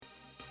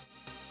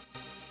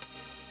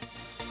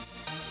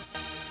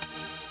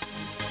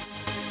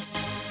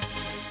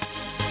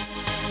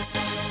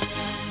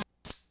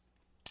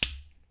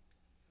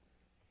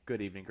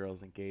Good evening,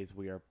 girls and gays.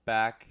 We are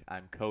back.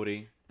 I'm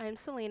Cody, I'm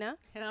Selena.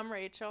 And I'm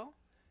Rachel.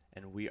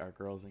 and we are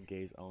girls and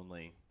gays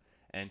only.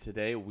 And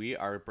today we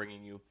are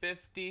bringing you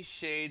 50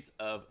 Shades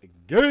of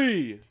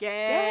Gay.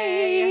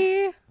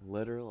 Gay.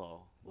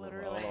 Literal.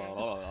 Literally.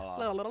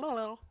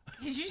 Little.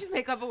 Did you just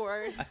make up a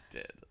word? I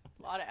did.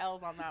 A lot of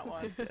L's on that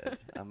one. I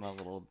did. I'm a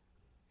little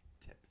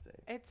tipsy.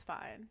 It's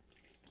fine.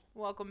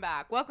 Welcome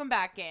back. Welcome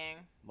back, gang.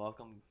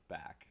 Welcome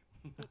back.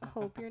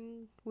 Hope your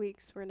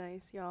weeks were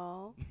nice,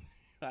 y'all.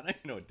 I don't even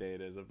know what day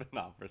it is. I've been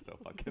off for so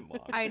fucking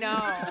long. I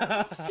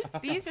know.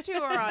 These two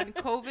are on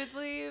COVID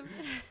leave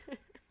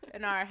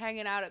and are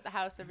hanging out at the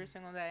house every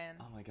single day. And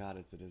Oh my god,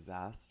 it's a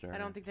disaster. I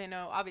don't think they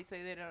know.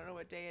 Obviously, they don't know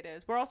what day it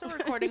is. We're also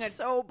recording I'm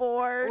so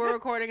bored. We're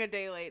recording a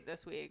day late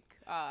this week.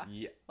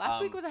 Yeah,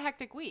 Last week was a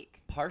hectic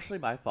week. partially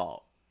my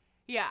fault.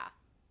 Yeah.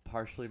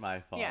 Partially my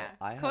fault.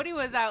 Yeah. Cody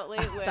was out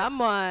late with.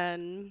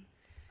 Someone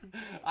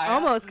I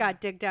almost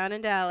got dicked down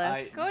in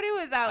Dallas. Cody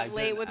was I out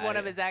late didn't- with one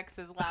of his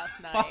exes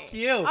last night. Fuck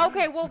you.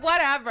 Okay, well,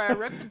 whatever.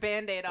 Rip the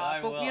Band-Aid off.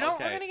 I But will, you know,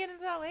 okay. we're going to get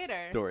into that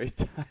later. Story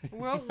time.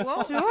 We'll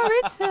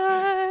Story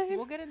time.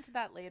 we'll get into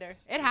that later.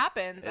 It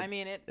happens. I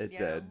mean, It you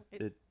did.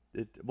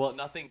 know, Well,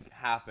 nothing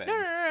happened.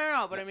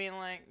 No. But I mean,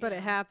 like. But you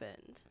it know,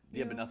 happened.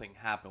 Yeah, but nothing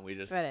happened. We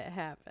just But it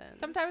happened.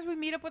 Sometimes we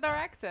meet up with our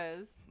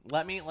exes.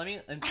 let me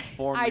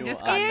inform I you.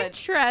 just on got the-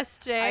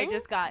 Interesting. I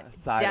just got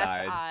Side-eyed.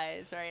 death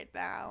eyes right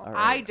now. All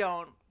I right.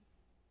 don't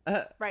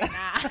right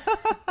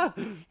now.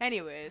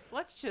 Anyways,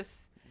 let's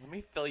just. Let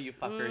me fill you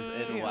fuckers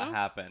in Yeah. what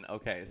happened.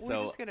 Okay, We're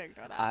so just going to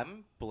ignore that.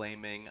 I'm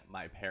blaming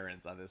my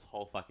parents on this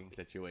whole fucking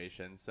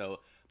situation. So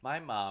my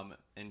mom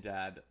and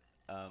dad,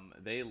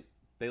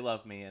 they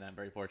love me, and I'm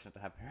very fortunate to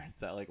have parents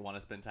that like want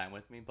to spend time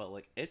with me. But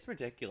like, it's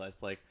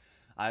ridiculous. Like,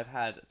 I've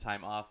had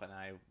time off, and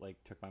I like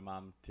took my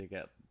mom to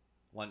get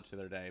lunch the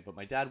other day, but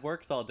my dad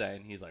works all day,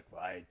 and he's like,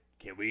 "Why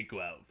can't we go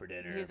out for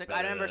dinner?" He's like,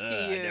 I never see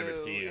you. I never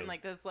see you. In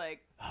like this like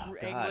Oh,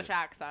 English God.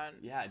 accent.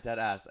 Yeah, dead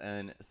ass.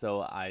 And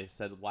so I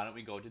said, why don't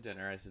we go to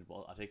dinner? I said,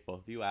 well, I'll take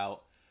both of you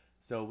out.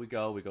 So we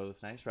go to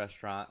this nice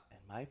restaurant, and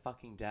my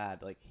fucking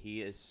dad, like,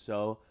 he is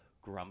so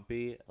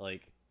grumpy.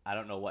 Like, I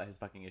don't know what his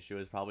fucking issue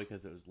is, probably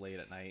because it was late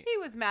at night. He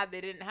was mad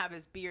they didn't have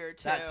his beer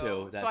too. That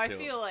too, so I too.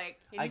 feel like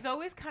and he's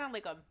always kind of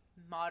like a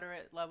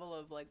moderate level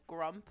of like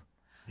grump.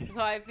 So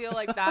I feel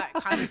like that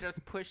kind of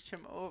just pushed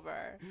him over.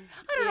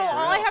 I don't know. Yeah.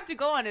 All I Real. have to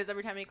go on is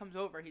every time he comes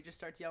over, he just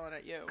starts yelling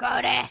at you.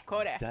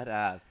 Cody. Dead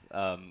ass.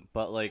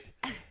 But like,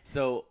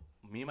 so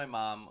me and my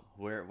mom,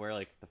 we're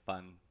like the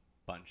fun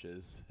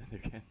bunches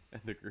in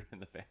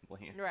the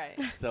family. Right.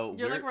 So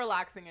You're we're like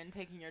relaxing and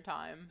taking your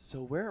time.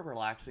 So we're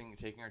relaxing,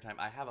 taking our time.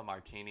 I have a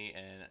martini,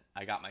 and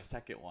I got my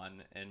second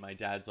one, and my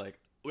dad's like,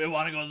 we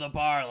want to go to the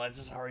bar. Let's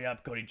just hurry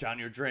up. Cody, down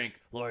your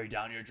drink. Lori,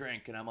 down your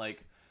drink. And I'm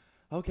like,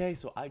 okay.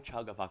 So I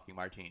chug a fucking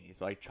martini.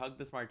 So I chug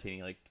this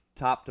martini, like,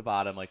 top to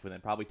bottom, like, within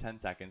probably 10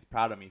 seconds.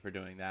 Proud of me for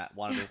doing that.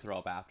 Wanted to throw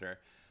up after.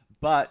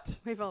 But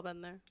We've all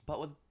been there.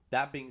 with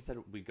that being said,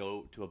 we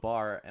go to a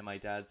bar, and my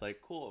dad's like,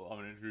 cool, I'm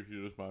going to introduce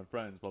you to my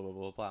friends, blah, blah,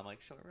 blah, blah. I'm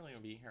like, should we really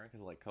be here because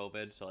of, like,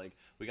 COVID? So, like,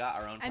 we got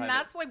our own And private...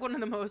 that's like one of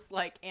the most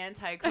like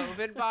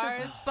anti-COVID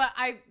bars. But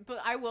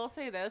I will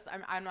say this.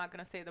 I'm not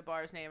gonna say the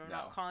bar's name. I'm No.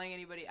 not calling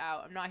anybody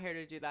out. I'm not here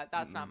to do that.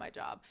 That's not my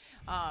job.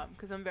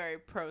 Because I'm very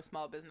pro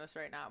small business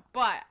right now.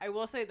 But I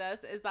will say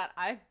this is that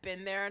I've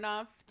been there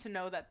enough to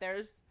know that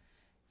there's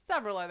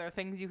several other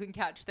things you can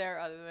catch there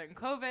other than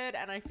COVID.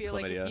 And I feel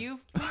like Chlamydia. if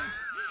you've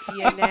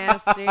Yeah,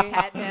 nasty.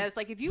 tetanus,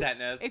 like if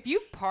Tetanus.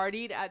 you've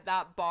partied at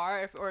that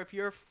bar, or if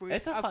you're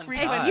It's a fun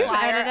frequent time. If you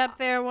flyer- ended up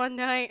there one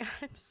night,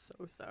 I'm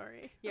so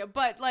sorry. Yeah,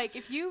 but like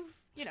if you've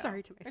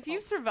Sorry to if myself.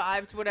 you've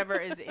survived whatever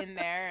is in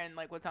there and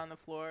like what's on the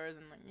floors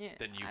and like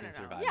Then you I can don't know.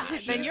 survive Yeah, that then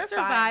shit. you're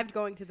survived fine.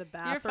 going to the You're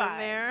bathroom fine.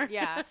 there.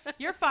 Yeah,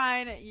 you're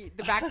fine.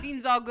 The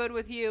vaccine's all good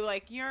with you.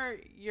 Like you're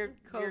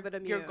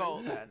COVID you're immune.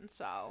 golden.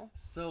 So,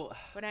 So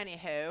but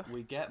anywho,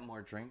 we get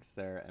more drinks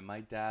there, and my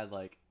dad,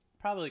 like,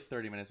 probably like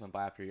 30 minutes went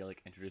by after he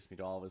like introduced me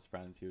to all of his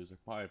friends. He was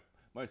like,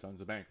 my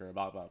son's a banker,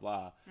 blah blah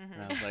blah.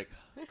 And I was like,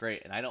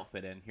 great. And I don't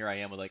fit in. Here I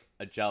am with like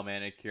a gel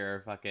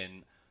manicure,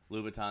 fucking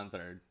Louboutins that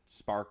are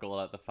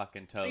sparkle at the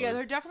fucking toes. yeah,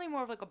 they're definitely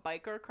more of like a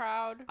biker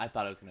crowd I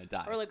thought I was gonna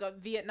die. or like a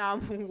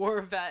Vietnam War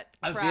vet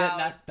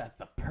crowd. That's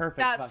the perfect.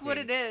 That's what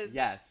fucking- it is.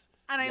 Yes.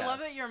 And I love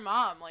yes. that your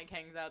mom like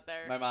hangs out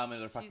there. My mom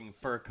in her fucking She's,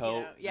 fur you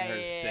coat know, yeah, and her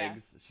yeah, yeah.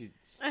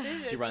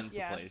 cigs. She runs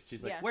Yeah, the place.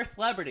 She's like, yeah. we're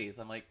celebrities.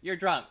 I'm like, you're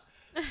drunk.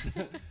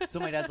 So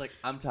my dad's like,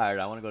 I'm tired.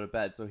 I want to go to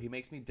bed. So he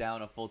makes me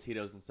down a full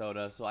Tito's and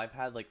soda. So I've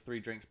had like 3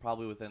 drinks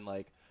probably within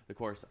like the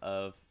course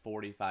of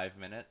 45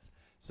 minutes.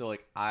 So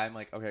like I'm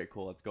like, okay,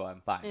 cool, let's go.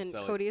 I'm fine. And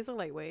So Cody is a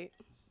lightweight.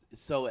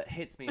 so it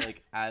hits me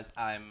like as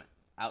I'm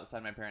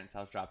outside my parents'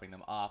 house dropping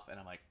them off, and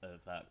I'm like, oh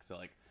fuck. So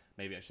like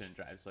maybe I shouldn't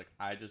drive. So like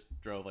I just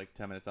drove like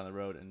 10 minutes down the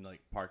road and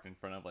like parked in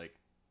front of like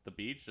the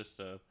beach just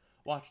to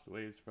watch the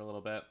waves for a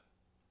little bit.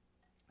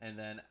 And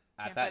then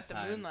at Can't that fight the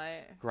time,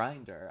 moonlight.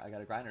 Grinder, I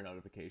got a Grinder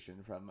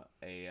notification from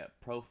a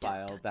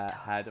profile that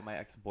had my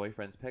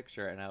ex-boyfriend's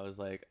picture, and I was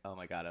like, oh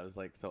my god, I was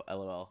like, so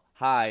LOL,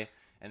 hi.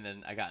 And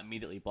then I got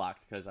immediately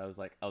blocked because I was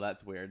like, oh,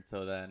 that's weird.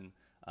 So then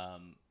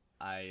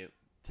I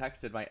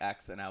texted my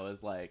ex and I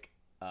was like,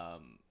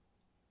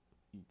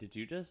 did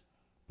you just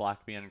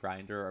block me on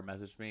Grindr or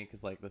message me?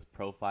 Because like this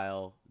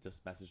profile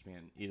just messaged me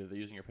and either they're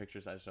using your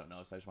pictures, I just don't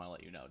know, so I just want to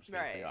let you know just in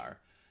case they are.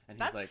 And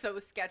That's he's like, so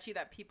sketchy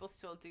that people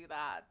still do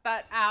that.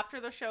 That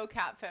after the show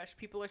Catfish,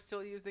 people are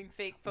still using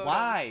fake photos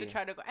Why? to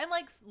try to go. And,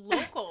 like,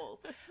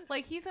 locals.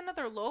 Like, he's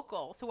another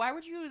local. So why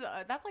would you use...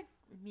 that's like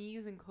me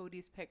using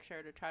Cody's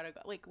picture to try to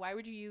go... Like, why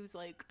would you use,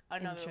 like,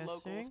 another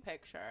local's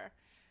picture?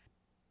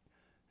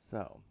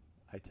 So,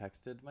 I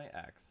texted my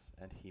ex,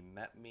 and he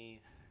met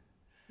me...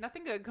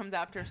 Nothing good comes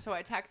after, so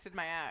I texted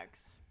my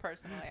ex,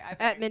 personally. I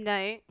think. At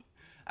midnight.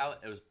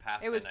 It was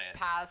past midnight. It was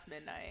past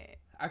midnight.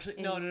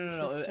 Actually, no.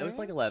 It was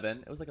like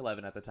 11. It was like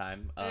 11 at the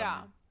time.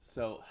 Yeah.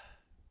 So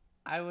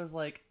I was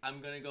like, I'm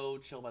going to go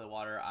chill by the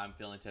water. I'm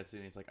feeling tipsy.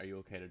 And he's like, are you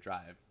okay to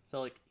drive? So,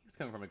 like, he was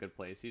coming from a good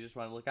place. He just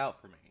wanted to look out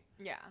for me.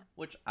 Yeah.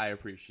 Which I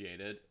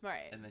appreciated.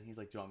 Right. And then he's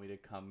like, do you want me to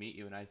come meet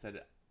you? And I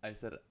said,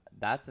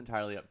 that's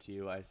entirely up to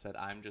you. I said,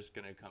 I'm just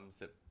going to come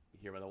sit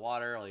here by the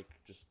water. Like,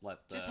 just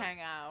hang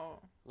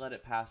out. Let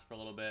it pass for a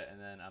little bit. And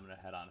then I'm going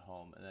to head on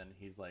home. And then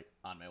he's like,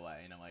 on my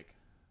way. And I'm like,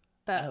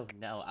 But oh,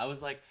 no. I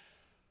was like...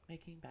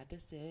 making bad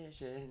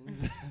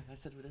decisions. I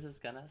said, well, this is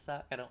gonna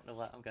suck. I don't know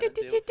what I'm gonna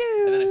do.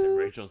 And then I said,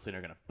 Rachel and Selena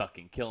are gonna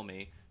fucking kill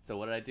me. So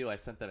what did I do? I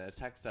sent them a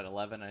text at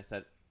 11. I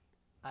said,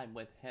 I'm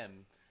with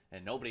him.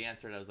 And nobody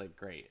answered. I was like,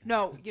 great.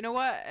 No, you know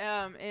what?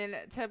 In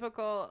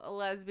typical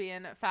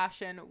lesbian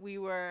fashion, we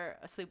were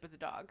asleep with the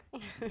dog.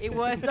 It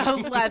was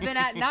 11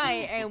 at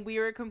night, and we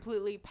were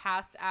completely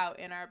passed out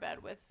in our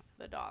bed with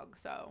the dog.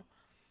 So...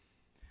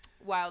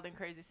 wild and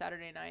crazy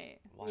Saturday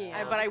night.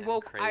 Yeah. But I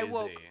woke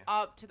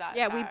up to that.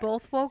 Yeah, text. we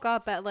both woke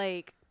up at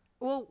like,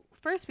 well,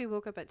 first we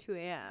woke up at 2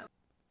 a.m.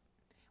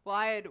 Well,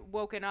 I had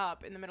woken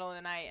up in the middle of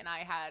the night and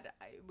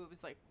it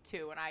was like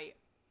 2 and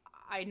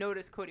I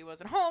noticed Cody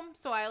wasn't home.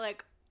 So I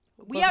like,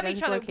 we have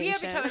each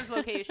other's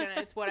location.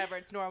 It's whatever.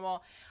 It's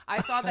normal.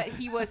 I saw that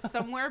he was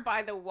somewhere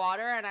by the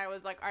water and I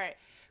was like, all right,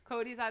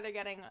 Cody's either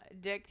getting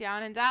dick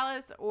down in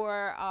Dallas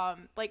or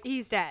like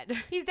he's dead.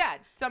 He's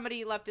dead.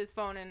 Somebody left his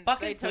phone and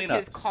fucking they took Selena.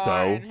 his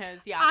car and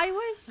his I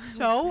was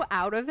so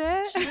out of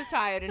it. She was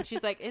tired and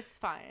she's like, it's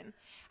fine.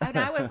 And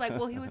I was like,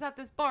 well, he was at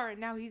this bar and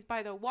now he's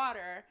by the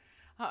water.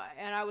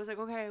 And I was like,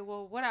 okay,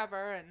 well,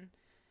 whatever. And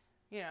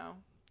you know,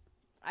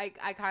 I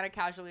kind of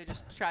casually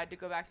just tried to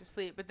go back to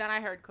sleep, but then I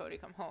heard Cody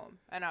come home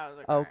and I was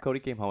like, oh, right. Cody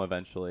came home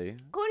eventually.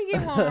 Cody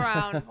came home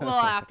around a little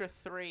after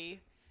 3.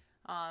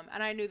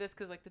 And I knew this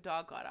because like the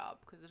dog got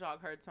up because the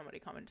dog heard somebody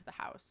come into the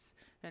house,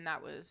 and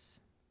that was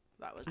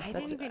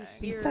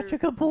he's such a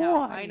good boy.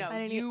 No, I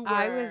know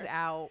I was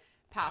out,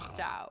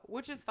 passed out,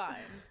 which is fine.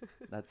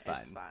 That's fine.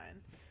 It's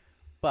fine.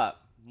 But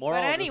moral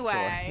of the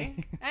anyway,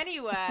 story.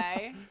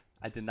 anyway,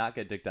 I did not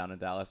get dick down in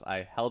Dallas.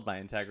 I held my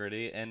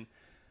integrity, and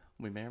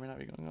we may or may not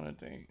be going on a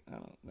date. I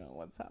don't know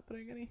what's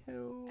happening.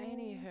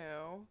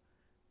 Anywho,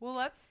 well,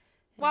 let's.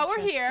 While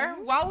we're here,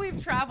 while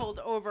we've traveled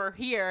over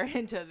here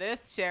into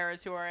this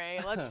territory,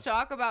 let's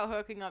talk about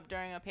hooking up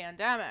during a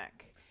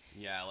pandemic.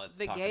 Yeah, let's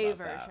the talk gay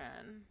about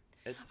version.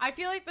 That. I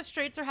feel like the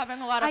straights are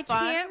having a lot of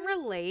fun. I can't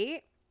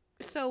relate.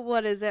 So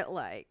what is it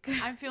like?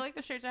 I feel like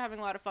the straights are having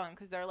a lot of fun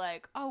because they're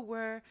like, oh,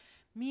 we're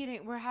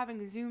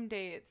having Zoom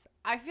dates.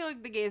 I feel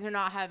like the gays are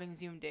not having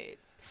Zoom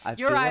dates.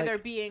 You're either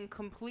being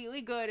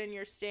completely good and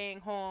you're staying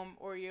home,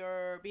 or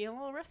you're being a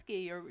little risky.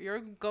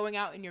 You're going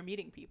out and you're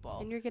meeting people.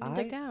 And you're getting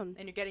dick down.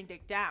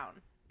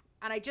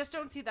 And I just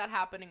don't see that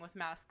happening with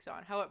masks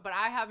on. But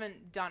I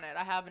haven't done it.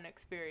 I haven't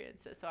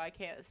experienced it, so I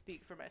can't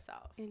speak for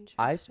myself.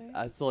 Interesting.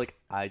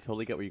 I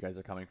totally get where you guys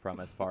are coming from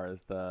as far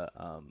as the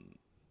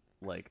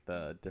like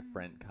the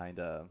different kind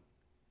of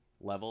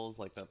levels,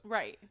 like the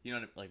right. You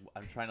know, like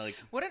I'm trying to like.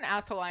 What an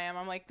asshole I am!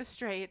 I'm like the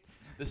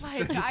straights. The like,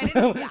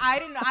 straights.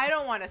 I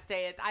don't want to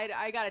say it.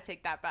 I gotta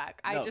take that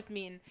back. No. I just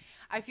mean,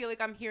 I feel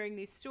like I'm hearing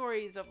these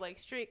stories of like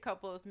straight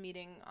couples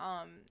meeting,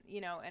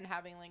 you know, and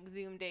having like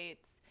Zoom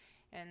dates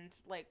and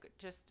like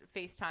just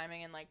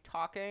FaceTiming and like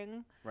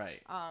talking.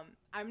 Right.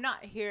 I'm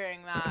not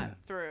hearing that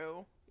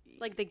through.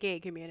 Like the gay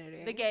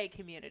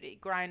community.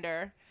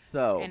 Grindr.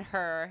 So. And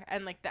her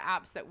and like the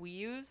apps that we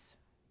use.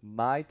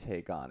 My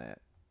take on it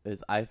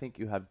is I think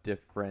you have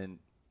different.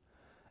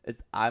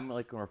 I'm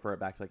like going to refer it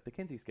back to like the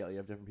Kinsey scale. You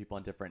have different people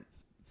on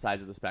different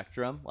sides of the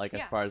spectrum, like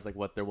as far as like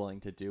what they're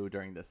willing to do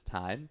during this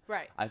time.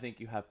 Right. I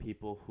think you have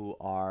people who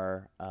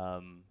are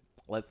I'm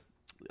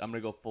going to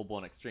go full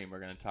blown extreme. We're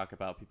going to talk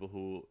about people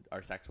who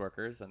are sex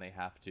workers and they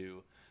have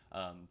to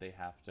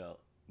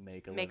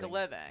make a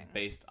living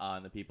based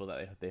on the people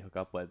that they hook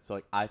up with. So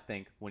like I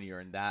think when you're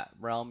in that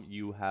realm,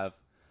 you have.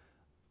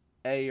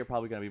 You're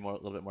probably going to be a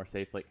little bit more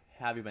safe. Like,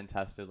 have you been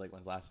tested? Like,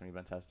 when's the last time you've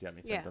been tested? Do you have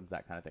any symptoms?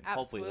 That kind of thing.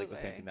 Absolutely. Hopefully, like the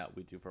same thing that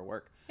we do for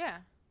work. Yeah.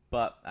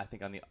 But I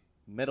think on the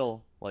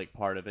middle, like,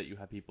 part of it, you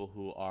have people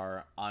who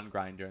are on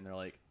Grindr and they're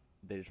like,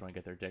 they just want to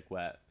get their dick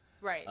wet.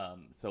 Right.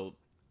 So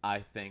I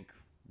think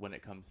when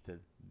it comes to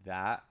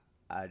that,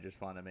 I just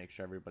want to make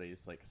sure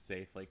everybody's like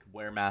safe. Like,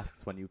 wear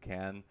masks when you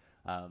can.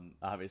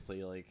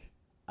 Obviously, like,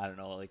 I don't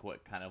know, like,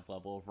 what kind of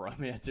level of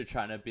romance you're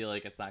trying to be.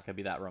 Like, it's not gonna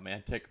be that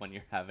romantic when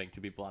you're having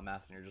two people on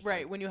mask and you're just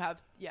right, like, when you have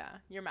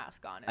your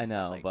mask on and I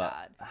know, stuff like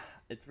but that.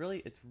 it's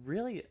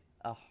really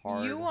a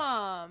hard.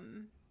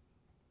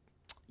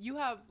 You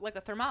have like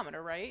a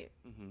thermometer, right?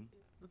 Mhm.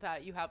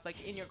 That you have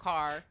like in your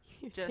car.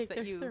 You Just take that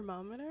their you-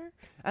 thermometer?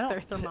 I Their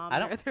don't.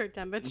 thermometer, their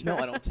temperature. No,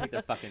 I don't take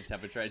their fucking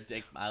temperature.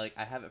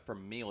 I have it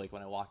from me, like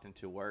when I walked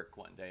into work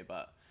one day,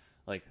 but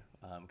like,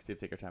 because you have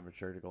to take your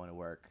temperature to go into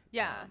work.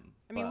 Yeah,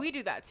 I mean but we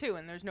do that too,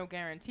 and there's no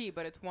guarantee,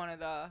 but it's one of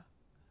the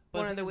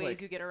But the thing is, ways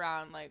like, you get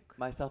around like.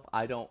 myself,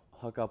 I don't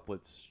hook up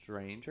with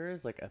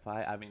strangers. Like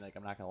I mean, like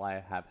I'm not gonna lie, I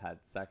have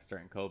had sex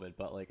during COVID,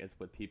 but like it's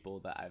with people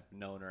that I've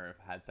known or have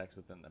had sex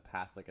with in the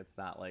past. Like it's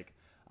not like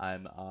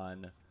I'm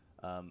on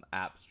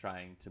apps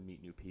trying to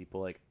meet new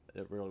people. Like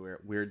it really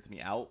weirds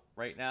me out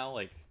right now.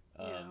 Like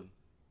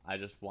I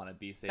just want to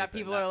be safe. That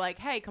people are like,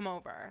 hey, come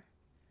over.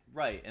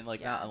 right, and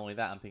like not Yeah. only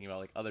that, I'm thinking about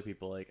like other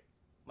people. Like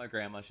my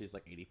grandma, she's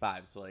like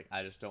 85, so like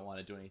I just don't want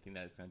to do anything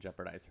that's gonna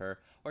jeopardize her,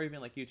 or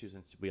even like you two,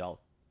 since we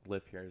all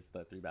live here as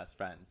the three best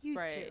friends. Used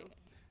Right. to.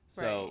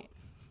 So. Right.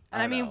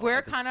 And I mean, don't know,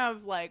 we're just- kind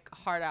of like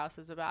hard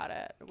asses about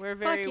it. We're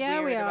very yeah,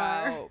 we weird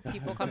are. about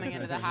people coming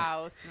into the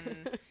house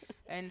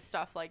and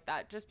stuff like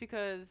that, just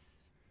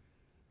because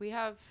we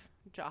have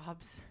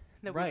jobs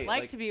that Right, we'd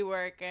like like- to be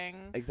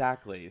working.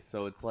 Exactly.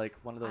 So it's like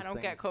one of I those don't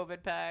get things.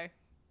 COVID pay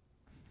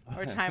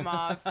or time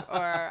off,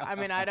 or I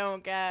mean, I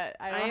don't I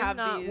am have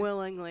not these.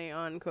 willingly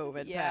on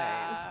COVID pay.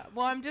 Yeah.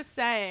 Well, I'm just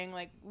saying,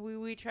 like,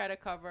 we try to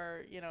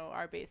cover,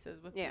 our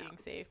bases with Yeah. being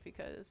safe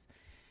because,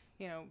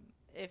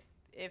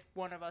 if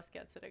one of us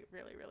gets it, it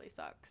really, really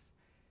sucks.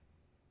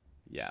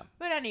 Yeah.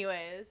 But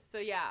anyways, so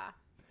yeah.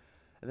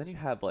 And then you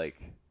have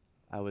like,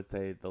 I would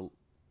say the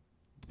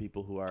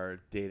people who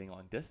are dating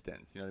long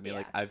distance. You know what I mean? Yeah.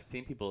 Like I've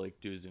seen people like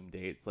do Zoom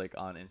dates like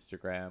on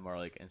Instagram or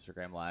like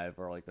Instagram Live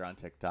or like they're on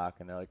TikTok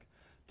and they're like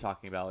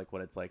talking about like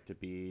what it's like to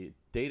be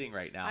dating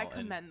right now. I and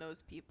commend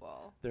those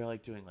people. they're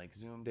like doing like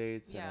Zoom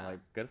dates and Yeah. I'm like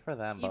good for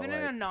them. Even but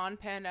in like, a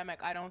non-pandemic,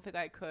 I don't think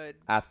I could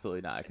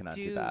absolutely not. I cannot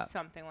do that.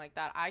 something like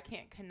that. I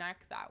can't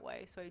connect that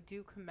way, so I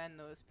do commend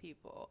those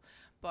people.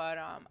 But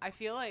I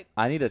feel like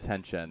I need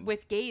attention.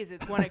 with gays,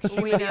 it's one We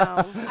extreme.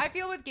 know. I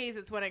feel with gays,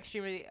 it's one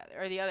extreme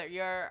or the other.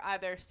 You're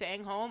either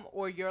staying home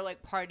or you're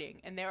like partying,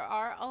 and there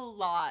are a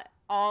lot.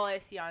 All I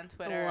see on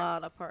Twitter A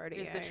lot of partying.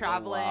 is the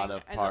traveling lot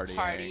of and the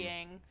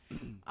partying.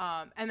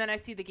 partying. And then I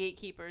see the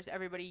gatekeepers,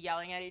 everybody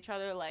yelling at each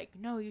other like,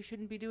 "No, you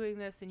shouldn't be doing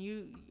this," and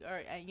you are,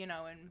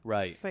 and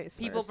Right. Vice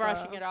people versa.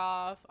 brushing it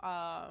off.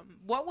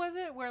 What was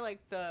it where like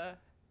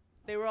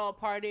they were all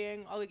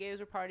partying, all the gays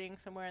were partying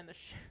somewhere in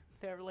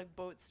their like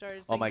boats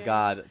started Oh my sinking?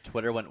 God.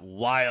 Twitter went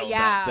wild Yeah,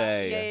 that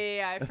day.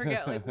 yeah. I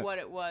forget like what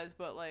it was,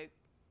 but like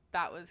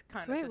that was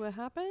kind Wait, of what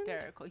happened?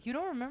 hysterical. You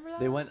don't remember that?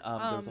 They went. There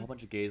was a whole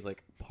bunch of gays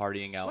like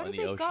partying out Where in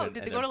did the they ocean, go? and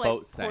Did they their go to boat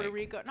like sank. Puerto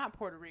Rico? Not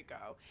Puerto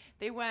Rico.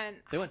 They went.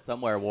 They went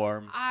somewhere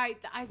warm. I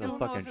So I was don't know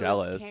fucking if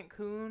jealous. it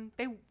was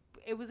Cancun.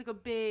 It was like a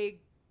big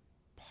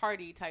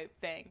party type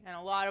thing, and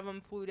a lot of them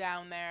flew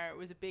down there. It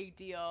was a big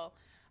deal,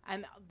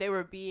 and they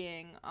were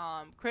being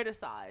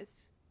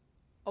criticized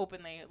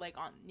openly, like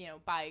on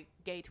by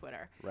gay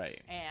Twitter.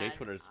 Right. And, Gay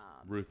Twitter's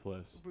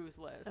ruthless.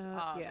 Ruthless.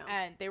 Yeah.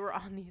 And they were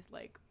on these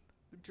like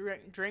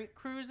drink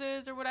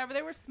cruises or whatever.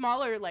 They were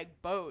smaller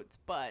like boats,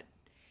 but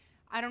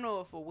I don't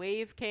know if a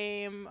wave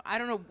came. I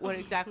don't know what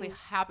exactly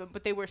happened,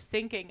 but they were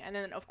sinking. And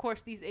then of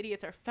course these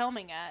idiots are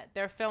filming it.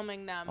 They're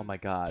filming them. Oh my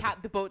God.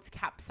 The boats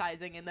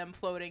capsizing and them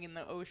floating in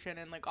the ocean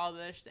and like all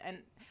this. And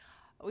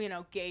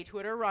gay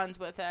Twitter runs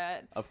with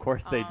it. Of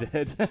course they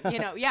did.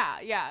 Yeah,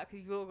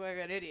 because you look like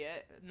an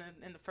idiot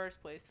in the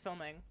first place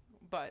filming.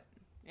 But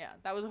yeah,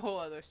 that was a whole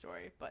other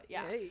story. But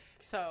yeah, Yikes.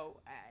 so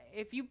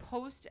if you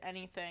post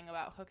anything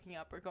about hooking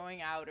up or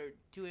going out or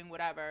doing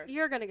whatever,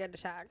 You're gonna get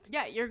attacked.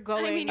 yeah, you're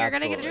going. I mean, you're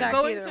gonna get Absolutely. you're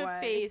attacked going either to way.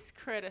 face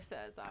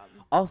criticism.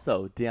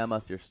 Also, DM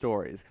us your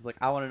stories because like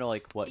I want to know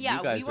like what Yeah,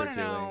 you guys we are want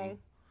doing. to know.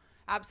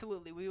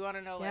 Absolutely, we want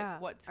to know Yeah.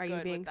 like what's Are good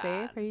you being with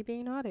safe? that. Are you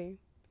being naughty?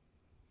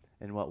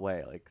 In what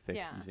way? Like safe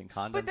Yeah. using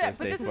condoms But or this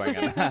safe is wearing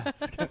the a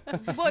mask?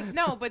 Well,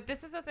 no, but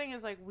this is the thing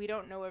is like we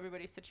don't know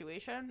everybody's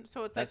situation,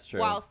 so it's That's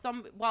like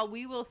true. while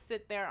we will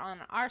sit there on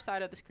our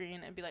side of the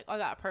screen and be like, oh,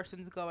 that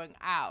person's going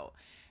out,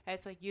 and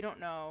it's like you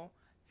don't know,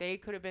 they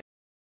could have been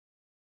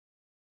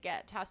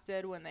get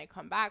tested when they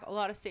come back. A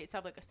lot of states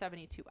have like a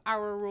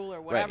 72-hour rule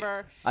or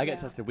whatever. I get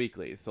Yeah. tested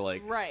weekly, so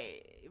like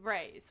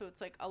Right. So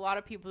it's like a lot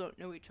of people don't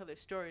know each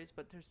other's stories,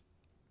 but there's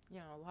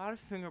a lot of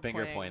finger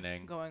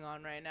pointing. going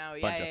on right now.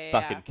 bunch yeah, of yeah,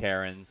 fucking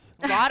Karens.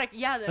 A lot of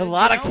A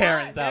lot of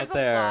Karens out there's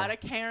there. a lot of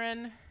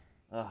Karen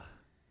Ugh.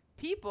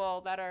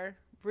 people that are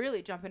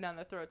really jumping down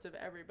the throats of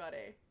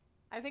everybody.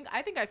 I think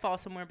I fall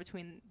somewhere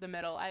between the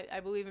middle. I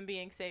believe in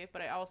being safe,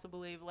 but I also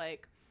believe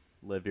like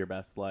Live your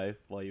best life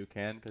while you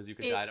can because you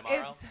could die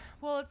tomorrow.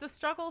 It's a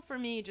struggle for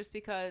me just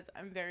because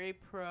I'm very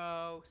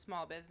pro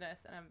small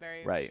business and I'm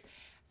very Right.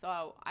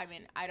 So I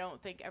mean I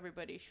don't think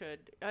everybody should,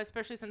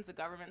 especially since the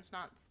government's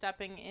not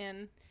stepping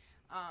in.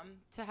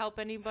 to help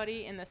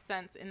anybody in the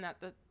sense in that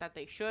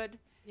they should.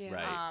 Yeah.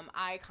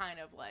 Right.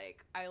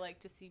 I like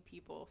to see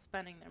people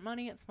spending their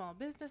money at small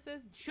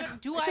businesses.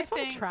 Do I I just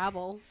want think to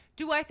travel.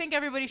 do I think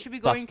everybody should be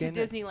going to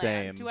Fucking Disneyland?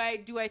 same.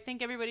 Do I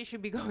think everybody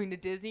should be going to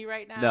Disney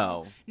right now?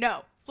 No.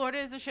 No. Florida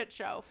is a shit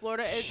show.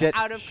 Florida is Shit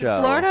out of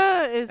show. control.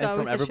 Florida is And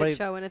always from a everybody- shit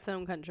show in its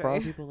own country. For all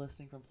people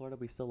listening from Florida,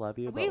 we still love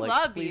you. We but, like,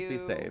 love please you. be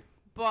safe.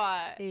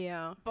 But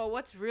Yeah.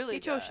 what's really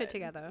Get your good- shit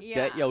together. Yeah.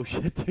 Get your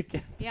shit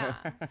together. Yeah.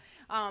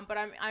 But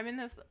I'm in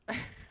this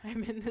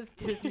I'm in this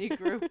Disney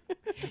group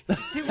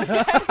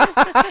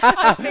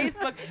on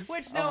Facebook,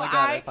 which Oh my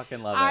God, I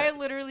fucking love I it.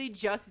 literally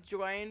just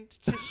joined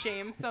to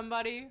shame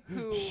somebody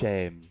who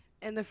Shame.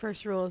 And the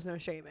first rule is no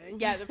shaming.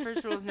 Yeah, the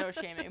first rule is no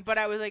shaming. But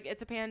I was like,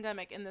 it's a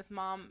pandemic, and this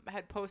mom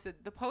had posted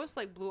the post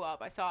like blew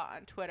up. I saw it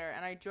on Twitter,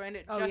 and I joined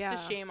it just to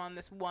shame on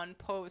this one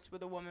post where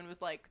the woman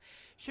was like,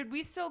 "Should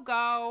we still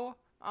go?"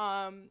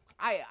 I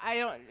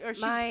don't. Or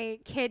she, My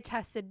kid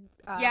tested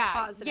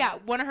positive. yeah.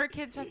 One of her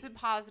kids tested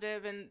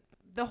positive, and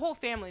the whole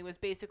family was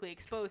basically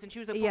exposed. And she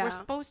was like, "But we're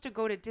supposed to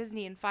go to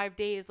Disney in 5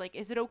 days. Like,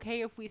 is it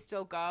okay if we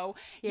still go?"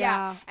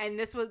 Yeah. And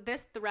this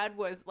thread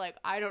was like,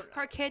 I don't.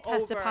 Her kid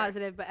tested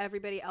positive, but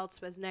everybody else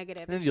was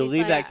negative. And then you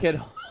leave that kid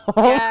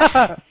home.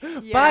 Yeah.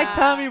 Bye,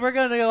 Tommy. We're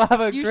gonna go have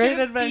a You great should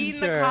have adventure.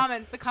 seen the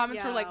comments. The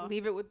comments were like,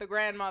 "Leave it with the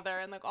grandmother,"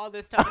 and like all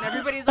this stuff. And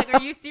everybody's like,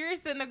 "Are you serious?"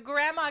 Then the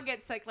grandma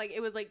gets like it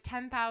was like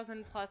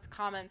 10,000 plus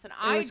comments, and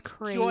I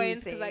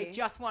joined because I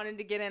just wanted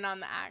to get in on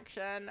the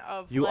action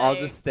of. You like, all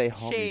just stay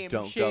home. Shame, you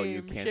don't shame, go.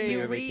 You cancel shame.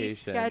 your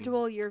vacation.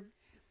 Reschedule your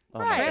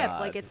my trip.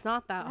 God. Like it's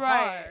not that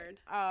Right.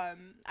 hard.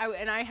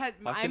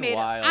 Fucking I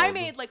wild.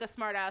 made like a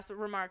smart ass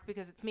remark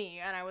because it's me,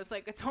 and I was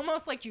like, it's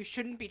almost like you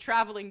shouldn't be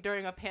traveling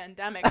during a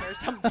pandemic or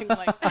something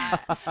like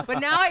that. But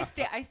now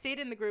I stayed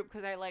in the group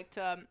because I like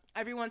to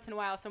every once in a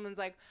while someone's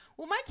like,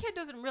 well, my kid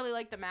doesn't really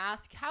like the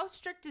mask. How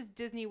strict is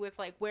Disney with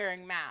like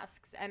wearing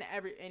masks? And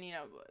you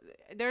know,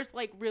 there's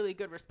like really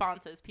good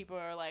responses. People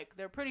are like,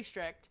 they're pretty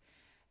strict.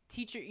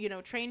 Teacher, you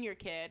know, train your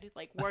kid,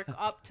 like work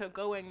up to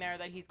going there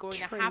that he's going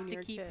to have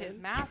to keep his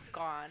mask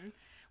on.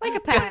 Like a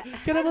pet.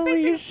 Get on a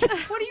leash. What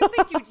do you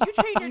think you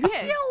train your You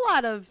kids? see a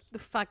lot of the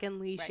fucking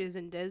leashes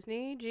in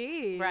Disney.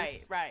 Jeez.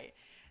 Right.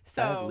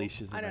 So I have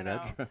leashes in I my don't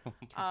know.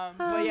 bedroom.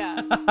 But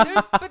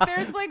yeah,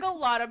 there's like a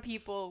lot of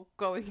people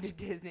going to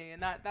Disney,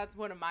 and that's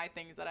one of my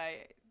things that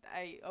I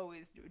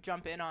always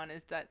jump in on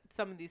is that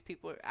some of these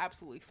people are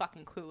absolutely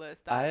fucking clueless.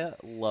 I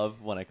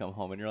love when I come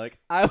home and you're like,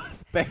 I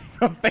was banned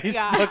from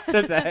Facebook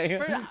today.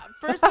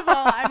 First of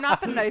all, I'm not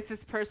the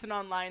nicest person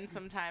online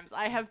sometimes.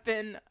 I have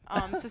been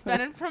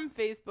suspended from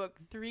Facebook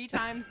 3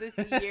 times this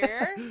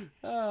year.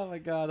 Oh my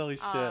God, holy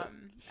shit.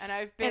 And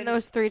I've been. And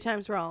those 3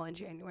 times were all in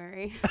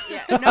January.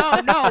 Yeah,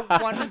 no.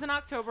 One was in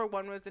October,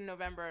 one was in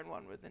November, and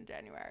one was in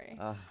January.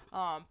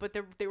 But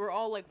they were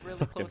all like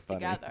really close funny.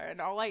 together, and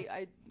all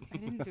I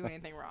didn't do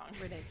anything wrong.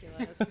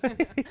 Ridiculous.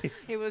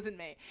 It wasn't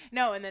me.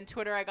 No, and then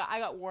Twitter, I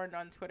got warned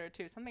on Twitter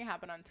too. Something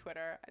happened on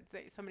Twitter.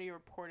 Somebody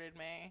reported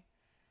me.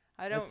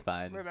 I don't That's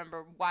fine.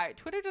 remember why.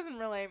 Twitter doesn't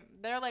really.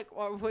 They're like,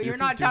 well, You you're can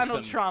not do Donald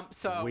some Trump,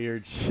 so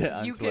weird shit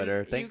on you can- Twitter.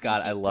 you Thank can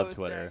God I keep love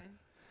posting. Twitter.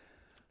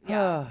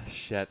 Yeah. Oh,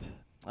 shit.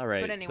 All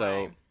right, But so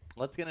anyway.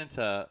 let's get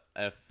into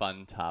a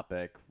fun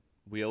topic.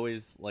 We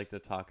always like to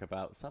talk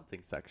about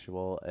something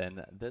sexual,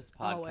 and this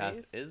podcast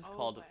Always. is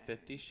called Always.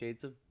 50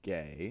 Shades of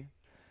Gay.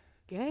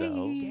 Gay.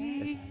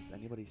 So, has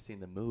anybody seen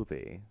the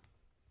movie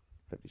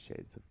 50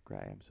 Shades of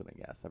Grey? I'm assuming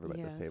yes,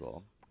 everybody at Yes. this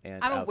table.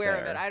 And I'm out aware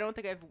of there, it. I don't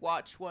think I've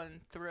watched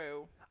one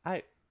through.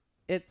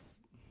 it's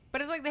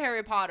But it's like the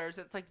Harry Potters.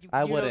 It's like you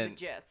I know the wouldn't-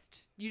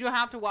 gist. You don't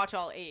have to watch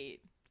all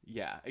 8.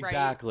 yeah, Right?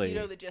 exactly. You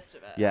know the gist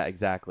of it. Yeah,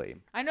 exactly.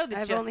 I know the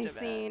I've gist only of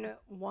seen it.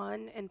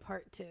 1 and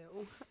part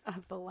 2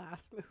 of the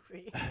last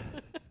movie.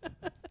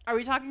 Are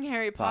we talking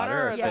Harry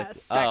Potter? or the Yes.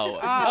 sex- Oh,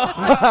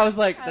 Oh. I was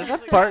like, there's a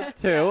was like- part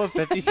 2 of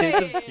 50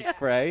 Shades of Yeah.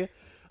 Grey.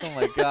 Oh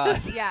my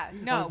God. Yeah,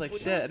 no. I was like,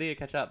 shit, I need to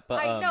catch up.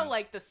 But I know,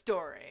 like, the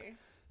story.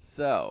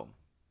 so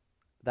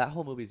that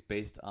whole movie's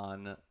based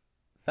on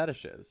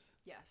fetishes.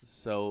 Yes. Isn't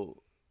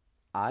So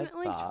I it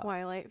like thought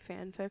Twilight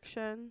fan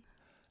fiction?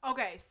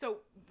 Okay, so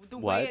the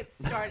What? way it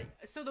started,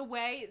 so the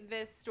way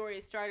this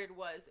story started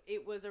was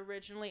it was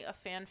originally a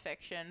fan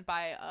fiction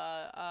by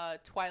a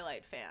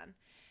Twilight fan,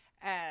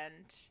 and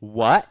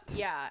what?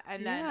 yeah,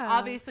 and then Yeah.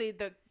 obviously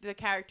the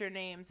character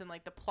names and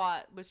like the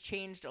plot was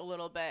changed a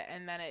little bit,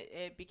 and then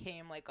it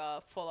became like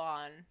a full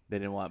on. They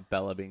didn't want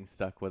Bella being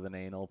stuck with an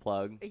anal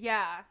plug.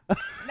 Yeah, no,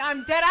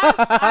 I'm dead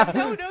ass.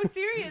 No,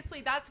 seriously,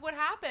 that's what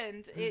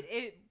happened.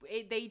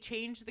 They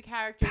changed the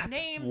characters' That's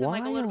names and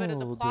like a little bit of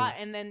the wild. plot,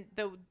 and then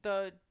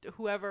the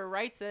whoever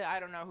writes it, I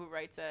don't know who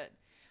writes it,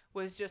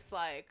 was just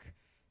like,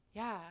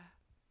 yeah,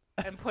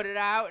 and put it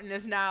out, and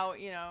is now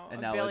And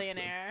a now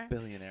billionaire it's a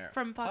billionaire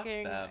from Fuck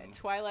fucking them.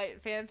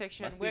 Twilight fan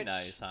fiction, Must be which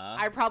nice, huh?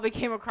 I probably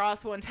came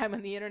across one time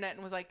on the internet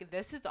and was like,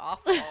 this is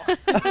awful.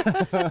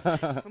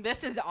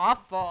 This is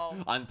awful.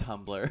 On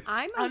Tumblr.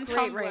 I'm On a great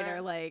Tumblr.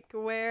 writer. Like,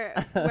 where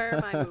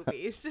are my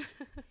movies?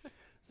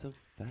 So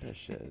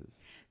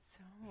fetishes. So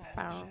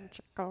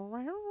Fetishes.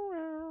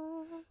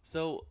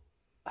 So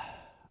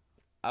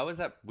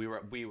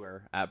we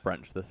were at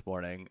brunch this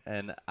morning,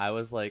 and I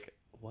was like,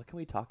 what can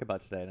we talk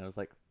about today? And I was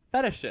like,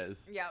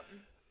 fetishes. Yep.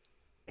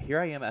 Here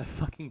I am at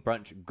fucking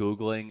brunch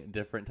Googling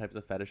different types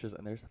of fetishes,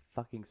 and there's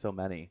fucking so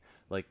many.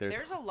 Like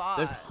There's a lot.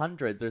 There's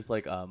hundreds. There's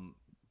like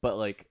but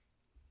like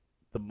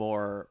the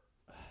more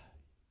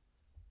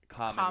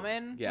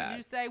common. Yeah. Would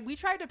you say? We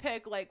tried to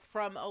pick like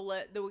from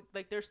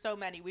like there's so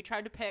many. We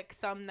tried to pick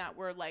some that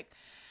were like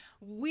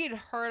we'd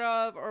heard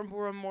of or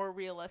were more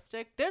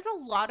realistic. There's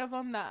a lot of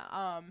them that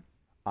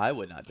I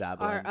would not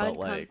dabble Are in, but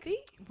uncomfy?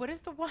 what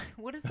is the one?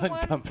 What is the one?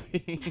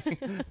 uncomfy.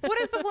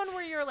 What is the one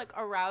where you're like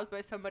aroused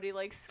by somebody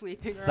like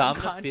sleeping or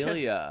unconscious?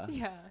 Somnophilia.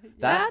 Yeah.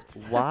 That's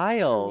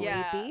wild.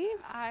 Yeah. Maybe.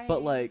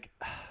 But like,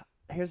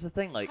 here's the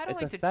thing, like I don't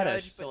it's like a to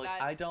fetish, judge, so but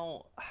like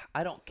that-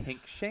 I don't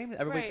kink shame.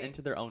 Everybody's Right.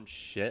 into their own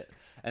shit,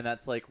 and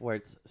that's like where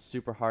it's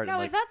super hard. No, and,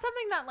 like, is that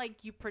something that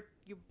like you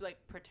like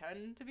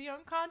pretend to be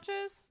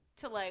unconscious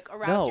to like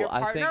arouse No, your I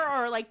partner, think-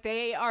 or like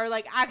they are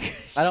like actually?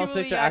 I don't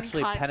think they're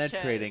actually unconscious?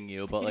 penetrating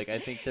you, but like I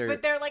think they're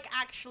but they're like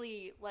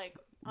actually like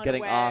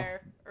getting off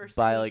unaware or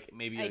by sleep- like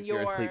maybe and like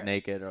you're asleep you're-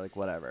 naked or like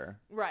whatever,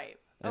 right.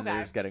 and Okay.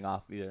 they're just getting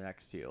off either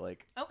next to you.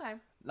 Like, Okay.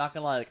 not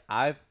gonna lie, like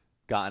I've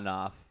gotten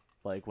off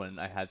like when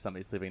I had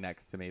somebody sleeping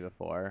next to me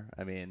before.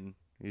 I mean,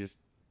 you just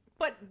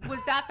But was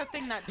that the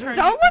thing that turned?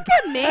 Don't look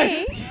at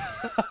me.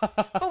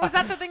 But was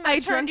that the thing that I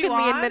turned you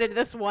drunkenly on? admitted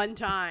this one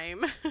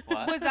time.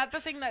 what? Was that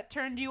the thing that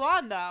turned you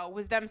on though?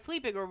 Was them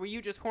sleeping, or were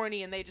you just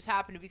horny and they just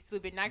happened to be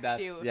sleeping next That's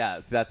to you? yeah.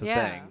 So that's the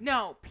Yeah. thing.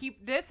 No,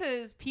 this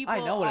is people.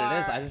 I know what it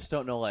is. are- I just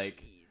don't know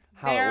like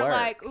how they're it works.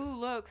 like, ooh,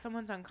 look,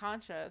 someone's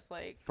unconscious.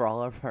 Like, For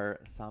all of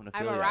our somnophiliacs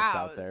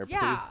out aroused. there,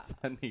 Yeah. please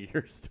send me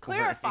your story.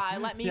 clarify.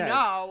 Let me Yeah.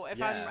 know if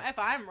Yeah.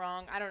 I'm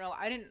wrong. I don't know.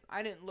 I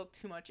didn't look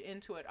too much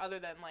into it other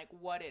than like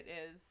what it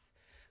is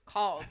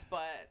called.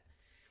 But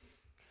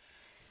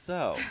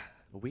So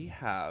we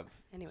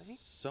have Anyway.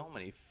 so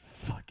many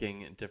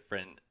fucking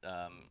different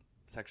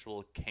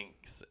sexual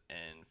kinks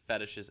and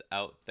fetishes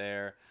out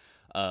there.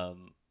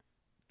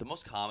 The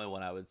most common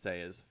one I would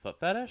say is foot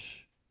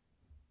fetish.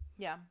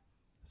 yeah,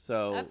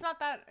 So that's not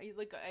that.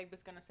 Like I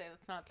was gonna say,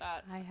 that's not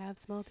that. I have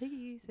small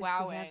piggies. If you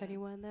Wowing. have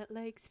anyone that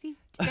likes feet.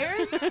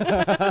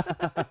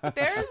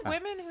 There's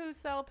women who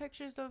sell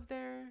pictures of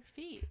their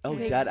feet. Oh, You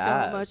make dead so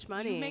ass. much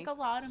money. You make a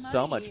lot of money.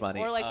 So much money.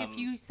 Or like if Um,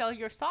 you sell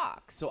your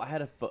socks. So I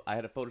had a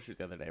photo shoot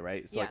the other day,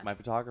 right? So Yeah. like my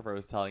photographer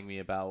was telling me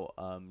about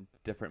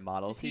different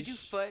models. Does he do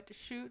foot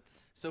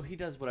shoots? So he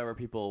does whatever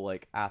people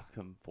like ask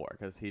him for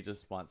because he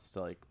just wants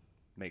to like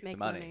make some Make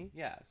money. money.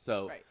 Yeah.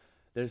 So Right.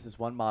 there's this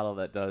one model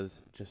that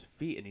does just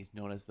feet, and he's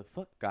known as the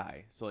foot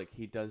guy. So like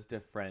he does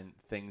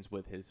different things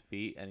with his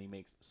feet, and he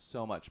makes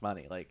so much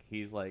money. Like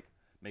he's like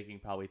making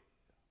probably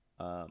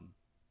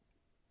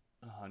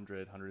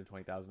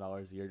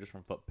 $120,000 a year just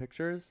from foot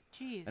pictures,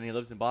 Jeez. and he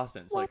lives in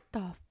Boston. So What like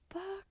the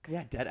fuck?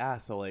 yeah, dead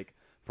ass. So like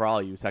for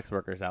all you sex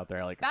workers out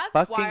there, like That's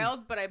fucking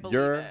wild, but I believe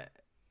you're it.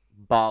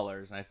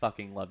 ballers, and I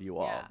fucking love you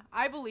all. Yeah,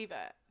 I believe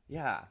it.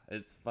 Yeah,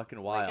 it's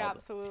fucking wild. Like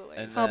absolutely.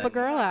 And Help a then-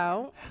 girl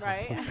out.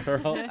 Right.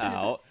 Girl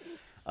out.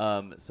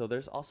 So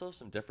there's also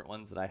some different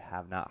ones that I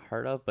have not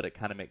heard of, but it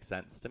kind of makes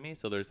sense to me.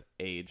 So there's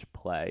age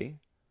play.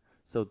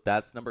 So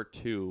that's number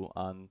 2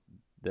 on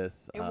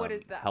this And what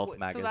is that? Health So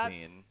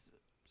magazine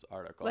that's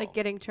article. Like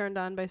getting turned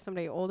on by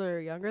somebody older or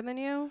younger than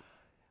you?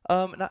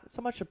 Not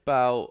so much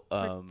about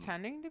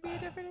pretending to be a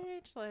different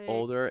age, like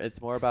older. It's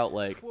more about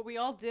like what we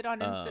all did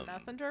on Instant um,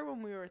 Messenger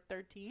when we were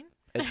 13.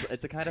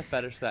 it's a kind of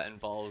fetish that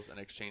involves an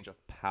exchange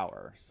of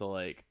power. So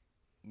like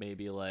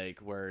maybe like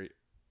where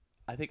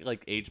I think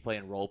like age play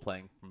and role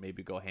playing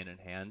maybe go hand in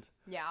hand.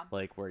 Yeah.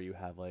 Like where you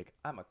have like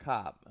I'm a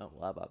cop,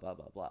 blah blah blah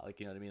blah blah. Like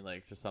you know what I mean? Like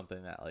it's just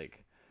something that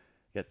like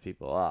gets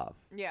people off.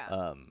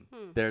 Yeah.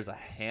 There's a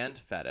hand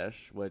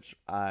fetish, which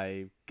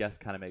I guess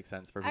kind of makes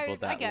sense for people I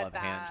that get love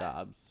hand that.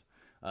 jobs.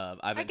 I've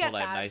been I get told I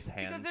have that nice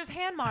hands. because there's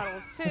hand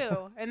models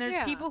too, and there's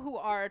Yeah. people who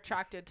are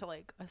attracted to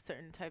like a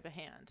certain type of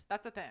hand.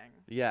 That's a thing.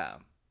 Yeah,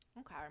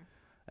 Okay.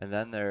 and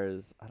then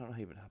there's I don't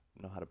even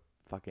know how to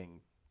fucking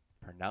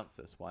pronounce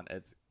this one.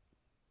 It's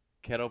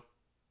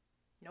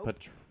Nope.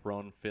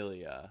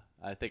 ketopatronphilia.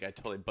 I think I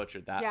totally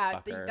butchered that. yeah,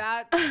 fucker.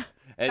 that's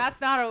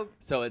It's, not a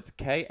so it's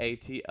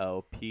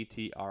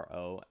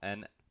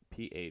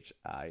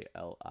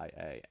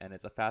KATOPTRONPHILIA, and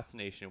it's a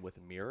fascination with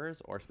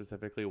mirrors or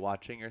specifically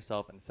watching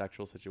yourself in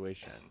sexual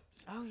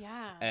situations. oh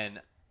yeah.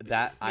 And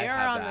that I Mirror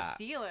have on that.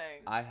 the ceiling.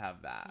 I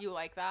have that. You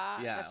like that?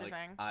 Yeah, That's your like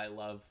thing. I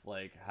love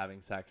like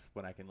having sex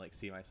when I can like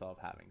see myself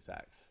having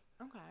sex.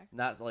 Okay.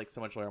 Not like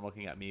so much where I'm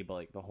looking at me, but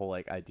like the whole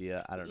like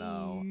idea. I don't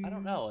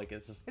know. Like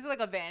it's just. Is it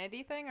like a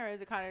vanity thing, or is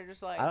it kind of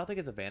just like? I don't think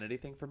it's a vanity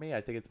thing for me. I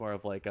think it's more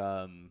of like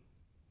I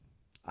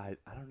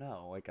don't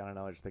know. Like I don't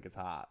know. I just think it's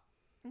hot.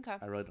 Okay.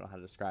 I really don't know how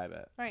to describe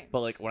it. Right.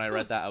 But like when I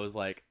read that, I was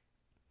like,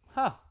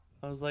 huh.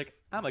 I was like,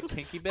 I'm a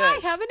kinky bitch. I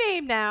have a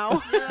name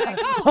now. You're like,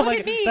 oh, Oh look my at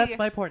God, me. that's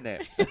my porn name.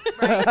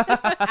 Right.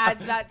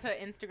 Adds that to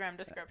Instagram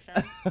description.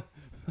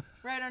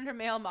 Right under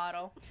male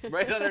model.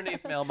 Right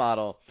underneath male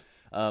model.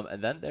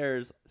 And then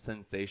there's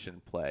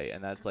sensation play,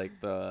 and that's like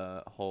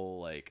the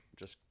whole like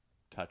just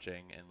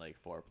touching and like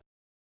foreplay.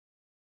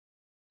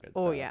 good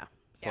Oh stuff. yeah.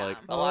 So Yeah. like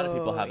a lot of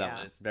people Oh, have that yeah.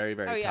 one. It's very,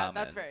 very Oh yeah, common.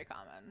 that's very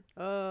common.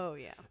 Oh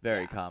yeah.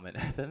 Very Yeah. common.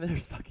 Then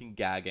there's fucking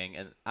gagging,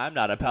 and I'm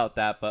not about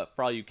that, but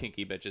for all you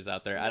kinky bitches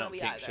out there, I No, don't me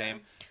kink either.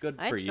 shame. Good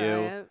I for try you.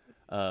 it.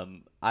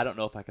 I don't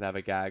know if I could have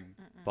a gag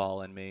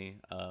ball in me.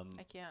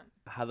 I can't.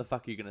 How the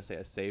fuck are you gonna say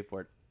a safe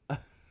word?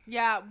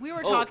 Yeah, we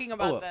were talking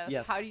about this.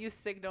 yes. How do you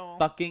signal?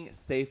 Fucking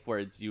safe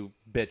words, you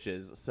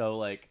bitches. So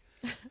like,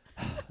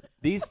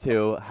 these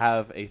two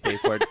have a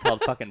safe word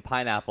called fucking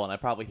pineapple, and I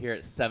probably hear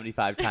it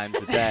 75 times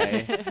a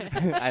day.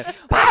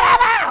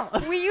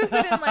 Pineapple! we use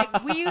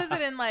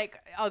it in like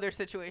other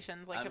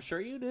situations. Like I'm if sure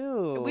you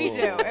do. we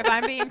do. If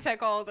I'm being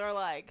tickled or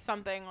like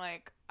something,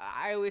 like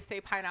I always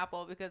say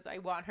pineapple because I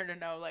want her to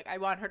know, like I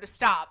want her to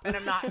stop, and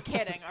I'm not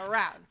kidding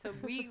around. So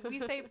we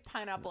say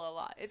pineapple a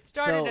lot. It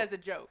started as a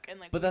joke, and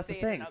like. But we that's the say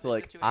it in thing. So other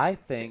like, I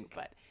situations, too, think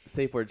but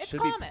safe words it's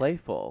should common. be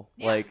playful.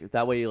 Yeah. Like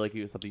that way, like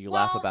you something you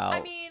laugh well, about.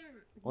 I mean,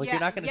 like yeah,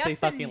 you're not gonna yes say and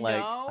fucking like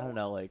no. I don't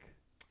know like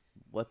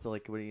what's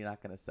like what are you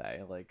not gonna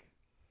say like.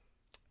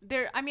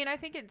 I mean, I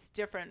think it's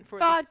different for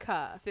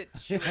Vodka. the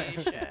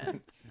situation.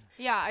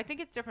 Yeah, I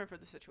think it's different for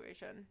the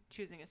situation.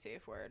 Choosing a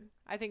safe word.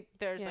 I think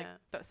there's like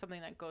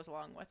something that goes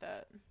along with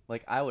it.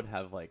 Like I would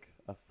have like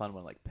a fun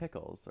one like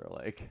pickles or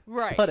like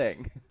Right.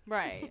 pudding.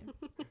 Right.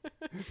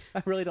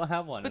 I really don't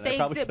have one. But and I they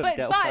probably exist. shouldn't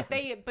get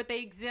one. But they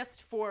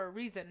exist for a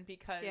reason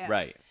because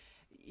Right.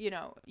 you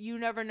know, you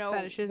never know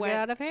Fetishes when get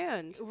out of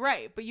hand.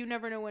 Right, but you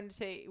never know when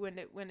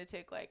to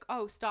take like,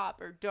 oh, stop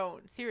or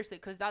don't. Seriously,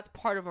 because that's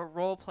part of a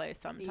role play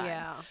sometimes.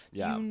 Yeah. So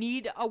Yeah. you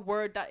need a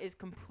word that is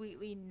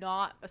completely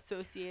not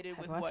associated I've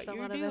with watched what a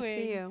you're lot of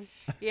doing. SVU.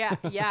 Yeah,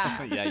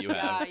 yeah. Yeah, you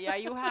have. Yeah,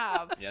 you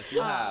have. Yes,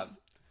 you have.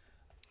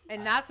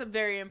 And that's a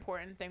very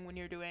important thing when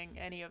you're doing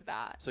any of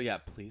that. So yeah,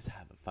 please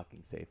have a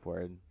fucking safe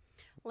word.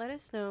 Let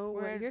us know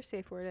Word. what your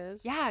safe word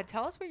is. Yeah,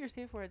 tell us what your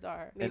safe words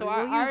are. Maybe so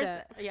we'll use ours,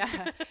 it.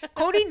 yeah.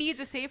 Cody needs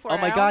a safe word. Oh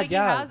my I don't god, think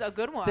yeah. he has a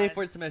good one. Safe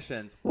word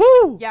submissions.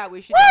 Woo! Yeah, we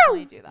should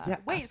definitely do that. Yeah,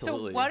 Wait,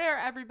 absolutely. so what are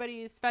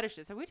everybody's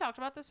fetishes? Have we talked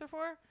about this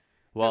before?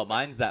 Well,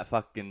 mine's that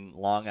fucking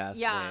long ass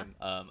Yeah. name.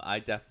 I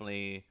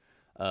definitely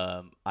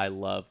I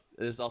love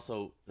there's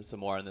also some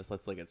more on this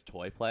list like it's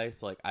toy play.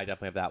 So like I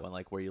definitely have that one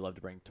like where you love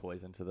to bring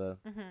toys into the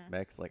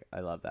mix. Like I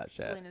love that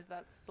shit.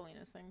 That's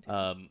Selena's thing too.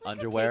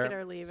 Underwear. take it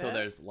or leave so it.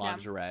 there's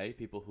lingerie,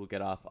 people who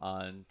get off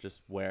on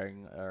just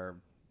wearing or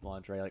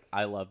lingerie. Like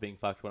I love being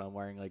fucked when I'm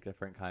wearing like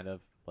different kind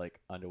of like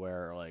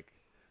underwear or like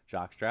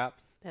jock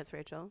straps. That's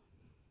Rachel.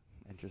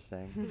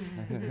 Interesting.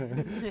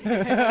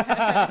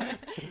 I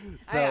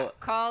so got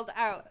called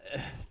out.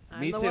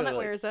 me I'm the too. one that like,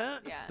 wears it.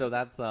 Yeah. So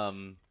that's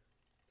in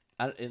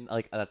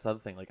like that's the other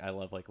thing. Like I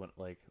love like when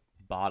like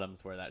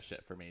bottoms wear that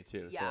shit for me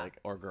too. So Yeah. like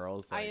or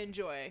girls. I Like,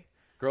 enjoy.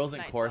 girls in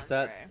nice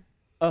corsets.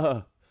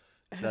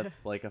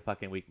 That's like a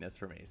fucking weakness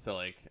for me. So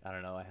like I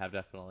don't know. I have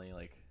definitely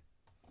like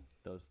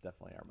those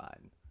definitely are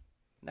mine.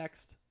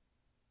 Next,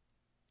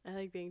 I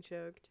like being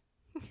choked.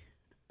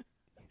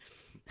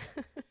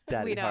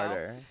 Daddy know.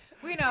 harder.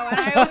 We know, and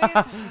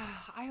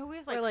I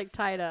always Or like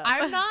tied up.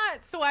 I'm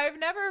not. So I've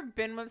never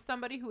been with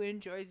somebody who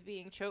enjoys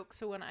being choked.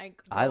 So when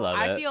I love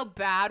I it. feel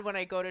bad when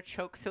I go to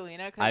choke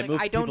Selena I because move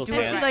like, I don't people's do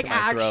and it hands she right. to like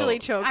my actually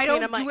throat. chokes I me,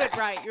 don't and I'm do like, it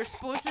right. You're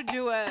supposed to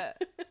do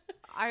it.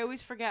 I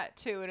always forget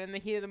too, and in the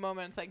heat of the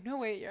moment, it's like, no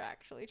wait, you're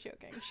actually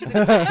choking. She's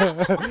like,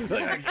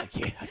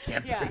 I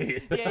can't yeah.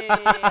 breathe.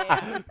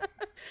 Yeah.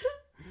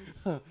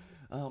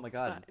 Oh my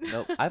god. fine.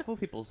 Nope. I've put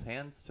people's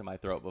hands to my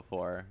throat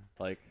before.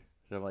 Like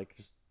they're like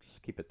just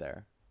keep it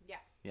there. Yeah.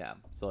 Yeah.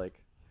 So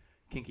like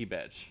kinky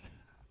bitch.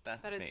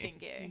 That's That is me.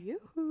 kinky.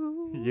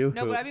 yoo-hoo. You.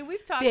 No, but I mean,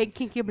 we've talked. Big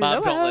kinky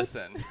Mom, don't blowouts.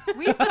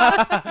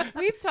 listen.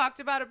 We've talked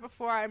about it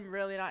before. I'm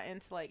really not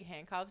into like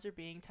handcuffs or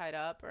being tied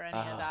up or any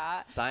of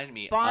that. Sign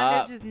me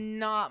Bondage up. is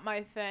not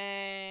my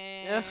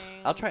thing. Ugh.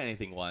 I'll try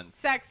anything once.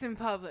 Sex in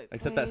public.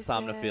 Except that places,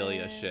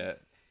 somnophilia shit.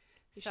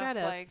 You stuff tried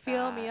to like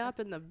feel that. me up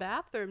in the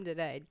bathroom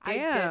today. I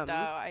Damn. did though.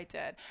 I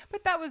did.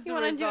 But that was You the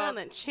want to do it result. on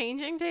the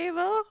changing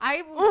table?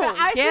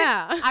 I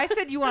Yeah.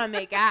 said you want to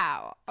make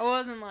out. I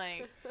wasn't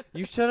like.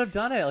 You should have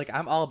done it. Like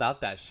I'm all about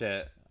that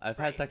shit. I've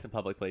Right. had sex in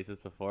public places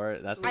before.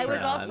 That's a I turn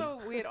was on.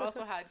 also. We had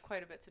also had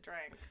quite a bit to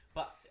drink.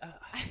 But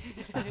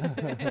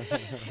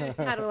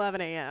At 11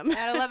 a.m.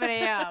 At 11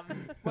 a.m.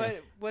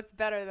 What's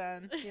better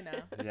than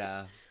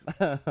yeah.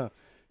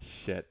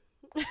 Shit.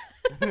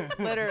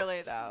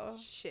 Literally though.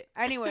 Shit.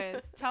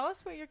 Anyways, tell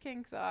us what your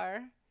kinks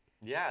are.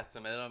 Yeah.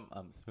 Submit them.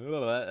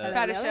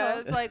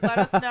 Fetishes. Like, let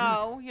us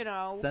know.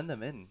 Send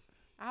them in.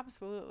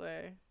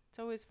 Absolutely. It's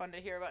always fun to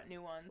hear about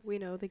new ones. We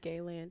know the gay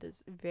land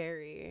is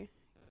very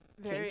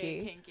Very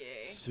kinky.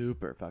 kinky.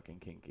 Super fucking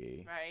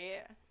kinky.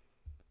 Right?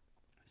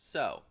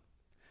 So,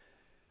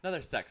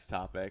 another sex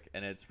topic,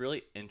 and it's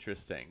really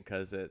interesting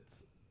because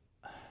it's,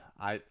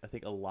 I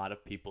think a lot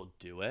of people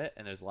do it,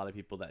 and there's a lot of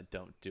people that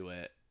don't do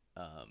it.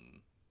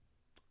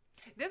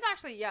 This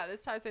actually,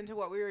 this ties into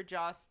what we were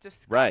just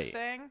Right.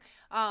 discussing.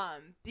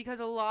 Because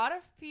a lot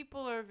of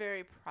people are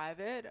very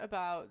private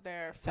about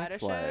their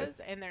Sex fetishes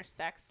life. and their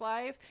sex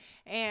life.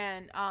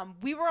 And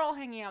we were all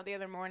hanging out the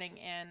other morning,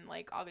 and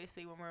like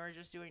obviously when we were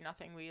just doing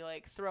nothing, we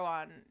like throw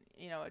on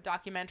a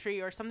documentary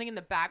or something in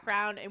the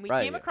background, and we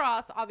Right. came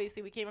across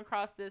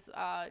this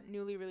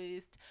newly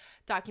released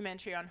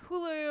documentary on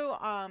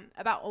Hulu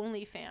about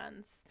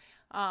OnlyFans.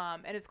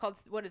 And it's called,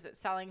 what is it?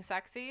 Selling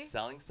Sexy.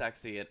 Selling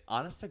Sexy. And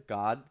honest to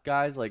God,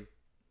 guys, like,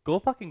 go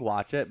fucking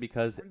watch it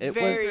because it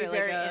Very, was really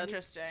very good.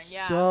 interesting.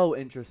 Yeah. so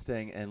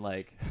interesting. And,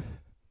 like,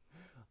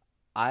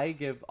 I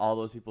give all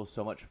those people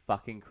so much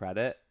fucking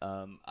credit.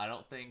 I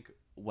don't think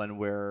when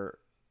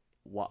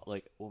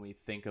when we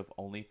think of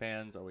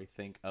OnlyFans or we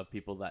think of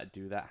people that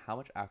do that, how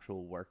much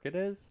actual work it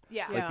is.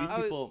 Yeah. Like, these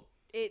people...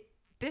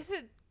 This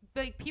is,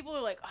 like, people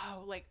are like,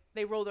 oh, like,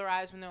 they roll their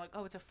eyes when they're like,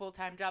 oh, it's a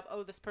full-time job.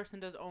 Oh, this person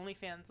does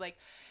OnlyFans. Like,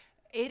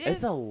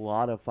 It's a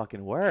lot of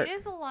fucking work. It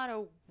is a lot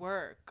of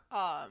work.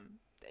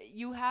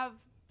 You have,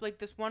 like,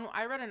 this one,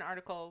 I read an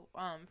article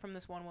from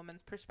this one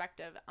woman's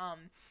perspective,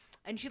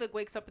 and she, like,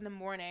 wakes up in the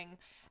morning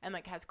and,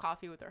 like, has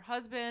coffee with her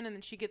husband, and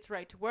then she gets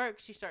right to work.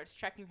 She starts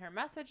checking her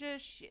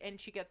messages, and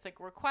she gets, like,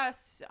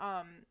 requests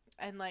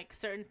and, like,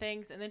 certain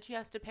things, and then she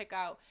has to pick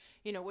out,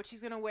 what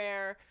she's going to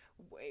wear.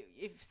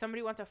 If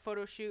somebody wants a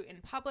photo shoot in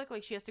public,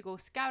 like, she has to go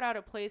scout out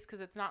a place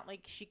because it's not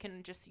like she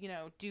can just,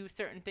 do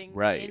certain things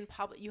in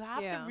public. You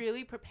have to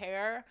really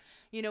prepare,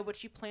 but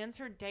she plans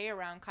her day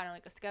around kind of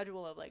like a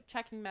schedule of, like,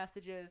 checking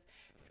messages,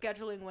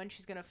 scheduling when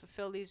she's going to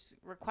fulfill these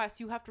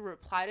requests. You have to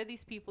reply to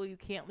these people. You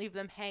can't leave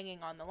them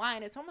hanging on the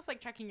line. It's almost like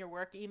checking your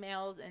work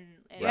emails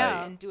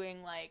and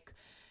doing, like,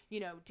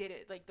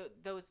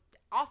 those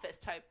office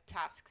type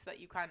tasks that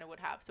you kind of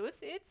would have. So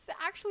it's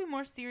actually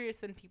more serious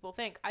than people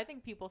think. I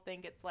think people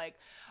think it's like,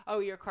 oh,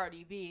 you're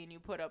Cardi B and you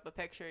put up a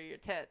picture of your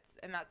tits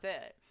and that's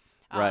it.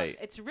 Right.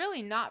 It's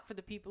really not for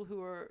the people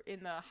who are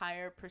in the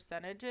higher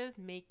percentages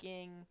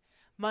making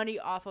money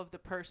off of the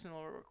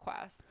personal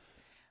requests.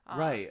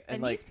 Right.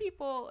 And like, these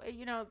people,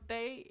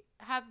 they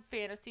have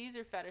fantasies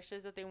or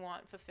fetishes that they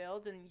want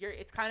fulfilled, and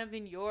it's kind of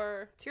in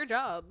your... It's your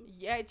job.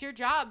 Yeah, it's your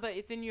job, but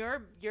it's in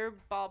your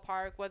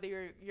ballpark whether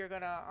you're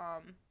gonna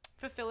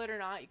fulfill it or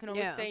not. You can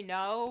always say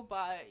no,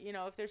 but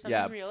if there's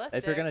something realistic,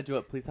 if you're gonna do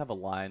it, please have a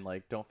line.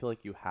 Like, don't feel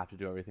like you have to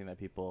do everything that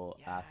people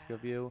ask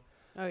of you.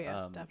 Oh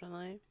yeah,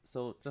 definitely.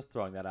 So just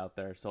throwing that out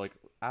there. So, like,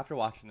 after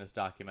watching this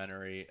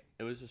documentary,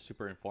 it was just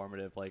super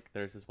informative. Like,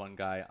 there's this one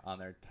guy on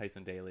there,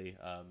 Tyson Daly.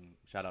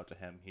 Shout out to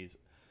him. He's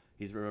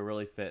a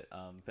really fit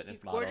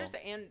fitness model. He's gorgeous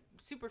and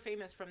super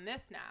famous from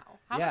this now.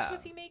 How much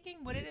was he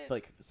making? What did it?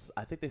 Like,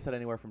 I think they said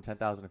anywhere from $10,000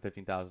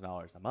 to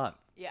 $15,000 a month.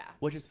 Yeah.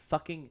 Which is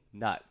fucking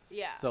nuts.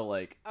 Yeah. So,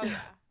 like. Oh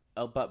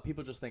yeah. But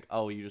people just think,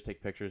 oh, you just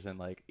take pictures in,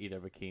 like, either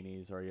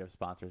bikinis or you have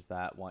sponsors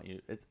that want you.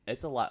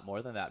 It's a lot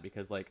more than that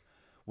because, like,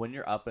 when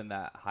you're up in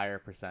that higher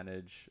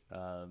percentage,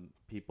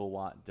 people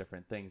want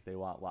different things. They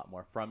want a lot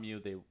more from you.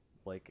 They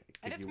like give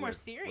and it's you more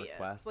serious.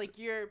 requests. Like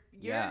you're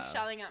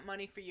shelling out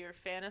money for your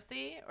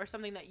fantasy or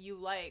something that you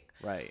like.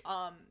 Right.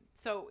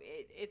 So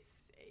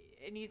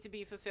it needs to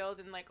be fulfilled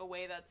in, like, a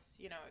way that's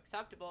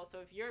acceptable. So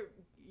if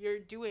you're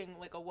doing,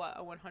 like, a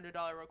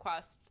 $100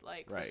 request,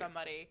 like, for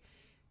somebody,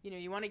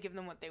 you want to give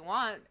them what they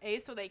want, A,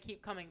 so they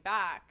keep coming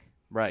back,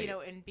 right,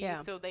 and B,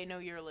 so they know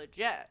you're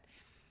legit,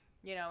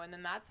 and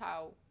then that's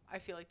how I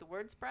feel like the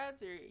word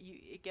spreads, or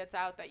it gets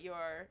out that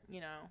you're,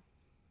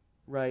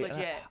 right,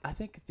 legit. I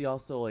think the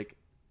also, like,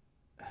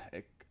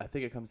 I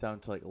think it comes down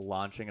to, like,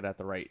 launching it at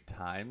the right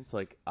time. So,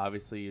 like,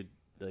 obviously,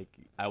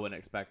 I wouldn't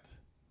expect,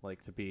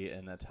 like, to be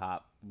in the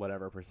top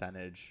whatever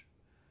percentage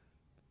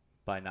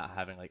by not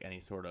having, like, any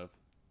sort of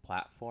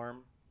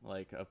platform,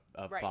 like,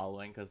 of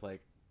following, because,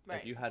 like,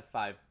 if you have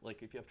 5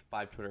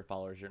 Twitter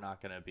followers, you're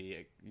not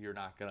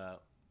gonna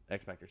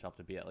expect yourself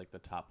to be at, like, the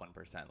top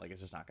 1%. Like, it's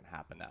just not gonna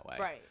happen that way.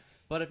 Right.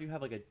 But if you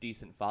have, like, a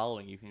decent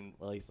following, you can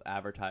at least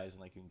advertise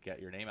and, like, you can get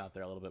your name out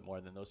there a little bit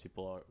more. Than those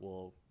people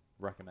will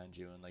recommend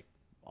you and, like,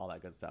 all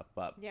that good stuff.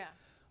 But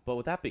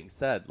with that being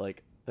said,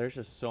 like, there's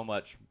just so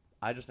much.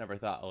 I just never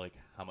thought, like,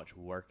 how much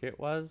work it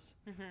was.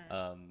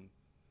 Mm-hmm.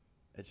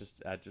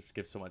 I just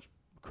give so much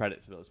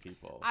credit to those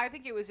people. I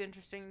think it was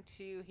interesting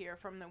to hear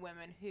from the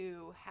women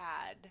who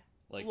had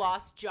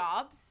lost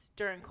jobs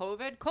during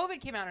COVID.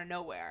 COVID came out of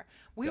nowhere.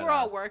 We were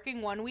all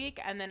working one week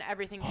and then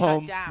everything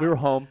shut down. We were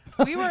home.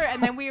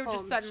 And then we were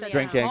just suddenly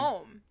drinking.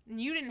 home.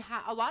 You didn't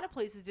have, a lot of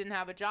places didn't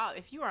have a job.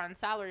 If you were on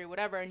salary or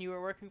whatever and you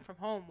were working from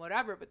home,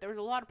 whatever, but there was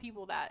a lot of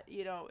people that,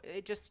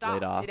 it just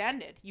stopped. It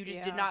ended. You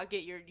just did not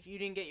get you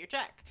didn't get your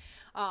check.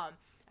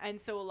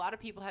 And so a lot of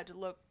people had to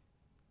look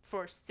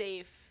for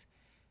safe,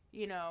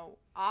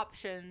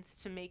 options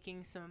to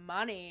making some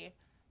money,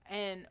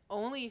 and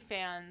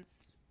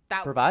OnlyFans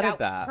provided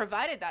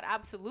that.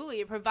 Absolutely.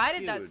 It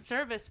provided that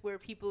service where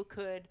people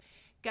could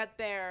get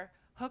their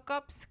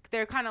hookups.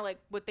 They're kind of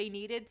like what they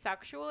needed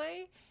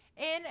sexually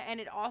and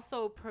it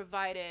also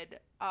provided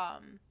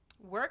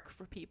work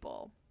for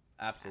people.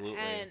 Absolutely.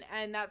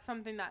 And that's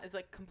something that is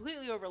like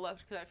completely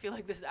overlooked because I feel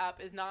like this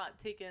app is not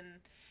taken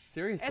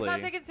seriously. It's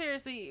not taken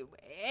seriously.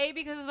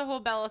 Because of the whole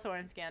Bella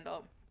Thorne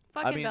scandal.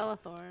 Fucking Bella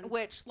Thorne.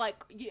 Which,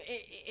 like,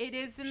 it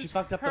isn't. She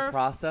fucked up the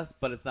process,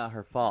 but it's not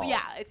her fault.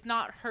 Yeah, it's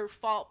not her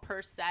fault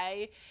per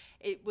se.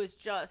 It was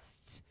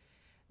just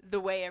the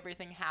way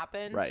everything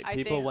happened. Right.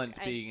 People went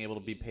to being able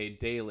to be paid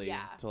daily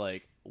to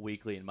like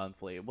weekly and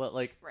monthly. Well,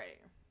 like,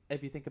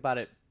 if you think about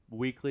it,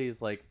 weekly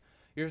is like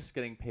you're just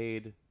getting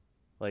paid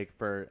like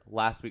for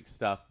last week's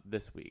stuff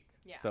this week.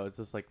 Yeah. So it's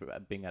just like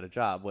being at a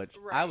job, which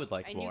I would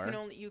like more.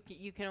 And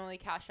you can only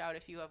cash out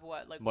if you have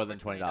more than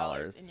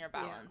 $20 in your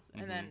balance,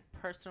 and then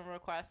personal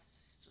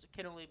requests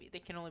can only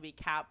be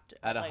capped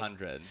at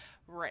 100.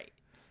 Right.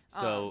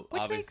 So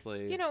which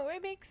obviously, makes,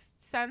 it makes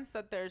sense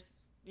that there's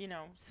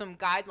some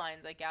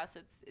guidelines. I guess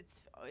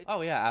it's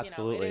oh yeah,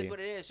 absolutely. It is what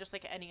it is, just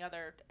like any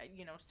other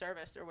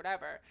service or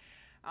whatever.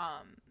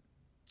 I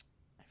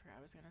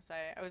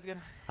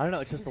don't know.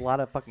 It's just a lot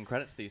of fucking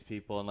credit to these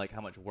people and like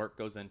how much work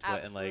goes into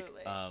it and like.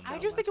 I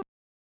just think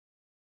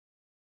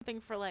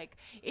something for like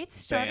it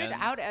started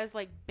out as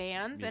like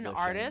bands and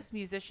artists,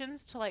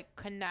 musicians to like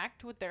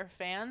connect with their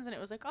fans, and it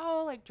was like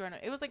join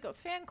it was like a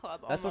fan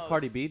club. That's what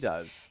Cardi B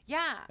does.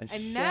 Yeah, and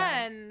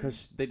then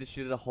because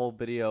she did a whole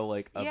video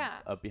like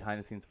of behind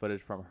the scenes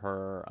footage from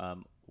her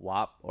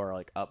WAP or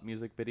like Up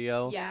music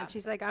video. Yeah, and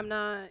she's like, I'm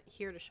not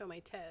here to show my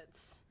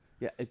tits.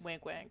 Yeah, it's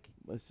wink, wink.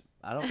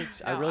 I don't think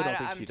I really don't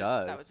think she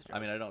does. I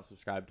mean, I don't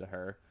subscribe to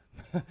her.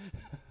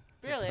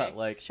 Really? But,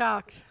 like,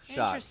 shocked.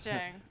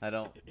 Interesting. I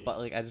don't. But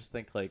like, I just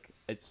think like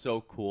it's so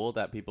cool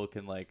that people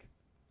can like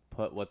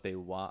put what they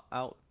want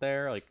out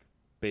there, like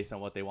based on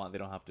what they want. They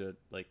don't have to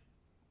like,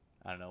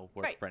 I don't know,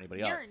 work for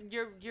anybody else.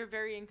 You're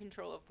very in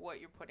control of what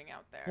you're putting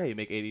out there. Yeah, you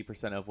make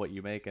 80% of what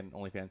you make, and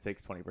OnlyFans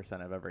takes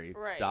 20% of every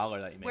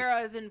dollar that you make.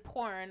 Whereas in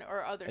porn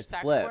or other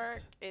sex flipped.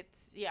 work,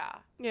 it's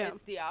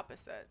it's the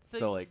opposite.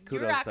 So like,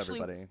 kudos to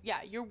everybody. Yeah,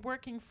 you're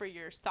working for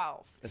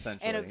yourself,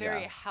 essentially, in a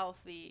very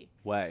healthy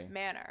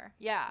manner.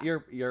 Yeah,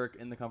 you're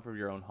in the comfort of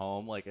your own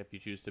home. Like if you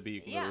choose to be,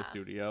 you can go to the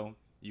studio.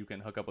 You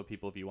can hook up with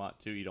people if you want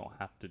to. You don't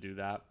have to do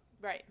that.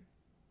 Right.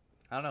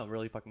 I don't know,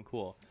 really fucking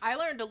cool. I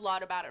learned a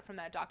lot about it from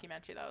that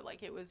documentary, though.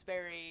 Like, it was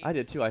very... I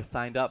did, too. I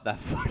signed up that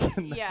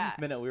fucking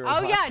minute we were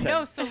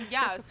watching.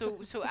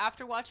 So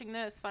after watching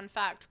this, fun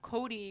fact,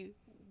 Cody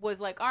was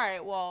like, all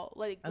right, well,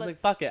 like, I was like,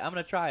 fuck it, I'm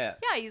going to try it.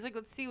 Yeah, he's like,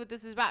 let's see what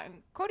this is about.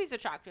 And Cody's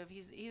attractive.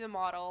 He's a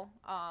model.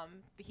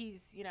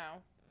 He's,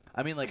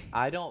 I mean, like,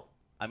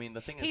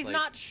 the thing is, he's like...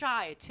 not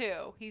shy,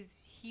 too.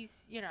 He's,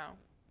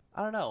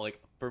 I don't know. Like,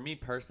 for me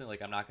personally,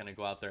 like, I'm not going to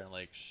go out there and,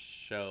 like,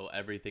 show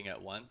everything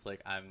at once.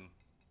 Like, I'm...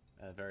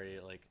 very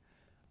like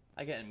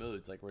I get in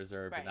moods like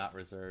reserved and not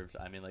reserved.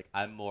 I mean, like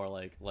I'm more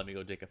like let me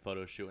go take a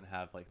photo shoot and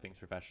have like things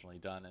professionally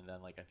done, and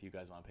then like if you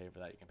guys want to pay for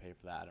that, you can pay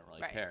for that. I don't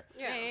really care.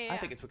 I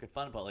think it's wicked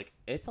fun, but like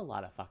it's a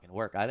lot of fucking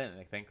work. I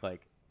didn't think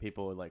like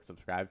people would like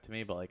subscribe to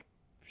me, but like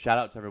shout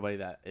out to everybody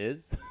that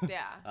is.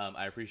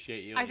 I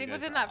appreciate you. I think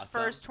within that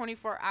first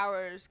 24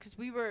 hours, because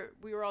we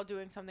were all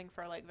doing something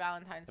for like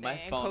Valentine's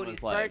Day and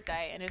Cody's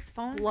birthday, and his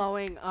phone's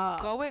blowing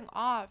up, going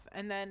off,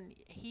 and then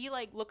he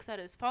like looks at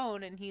his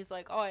phone and he's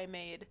like, "Oh, I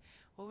made."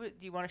 Do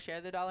you want to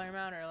share the dollar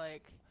amount or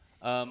like?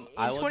 In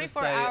I will 24 just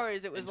say,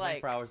 hours, it was like.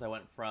 In 24 hours, I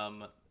went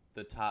from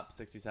the top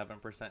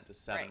 67% to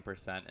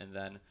 7%, and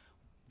then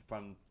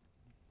from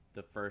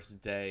the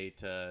first day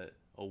to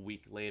a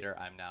week later,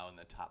 I'm now in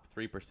the top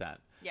 3%.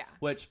 Yeah.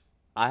 Which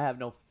I have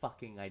no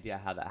fucking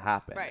idea how that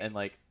happened. And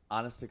like,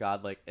 honest to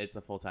God, like it's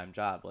a full-time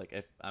job. Like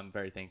if I'm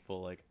very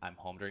thankful, like I'm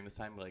home during this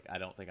time. Like I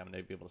don't think I'm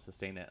gonna be able to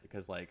sustain it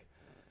because like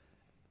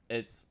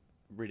it's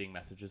reading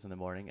messages in the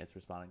morning. It's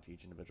responding to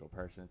each individual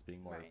person. It's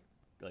being more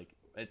like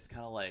it's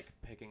kind of like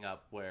picking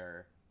up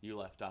where you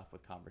left off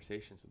with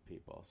conversations with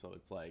people. So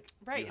it's like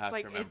you have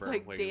to remember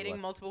it's like dating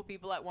multiple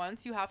people at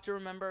once. You have to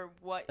remember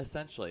what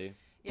essentially.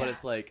 But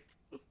it's like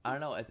I don't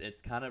know.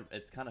 It's kind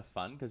of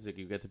fun because like,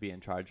 you get to be in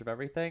charge of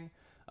everything,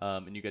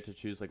 and you get to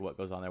choose like what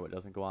goes on there, what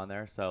doesn't go on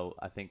there. So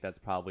I think that's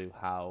probably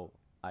how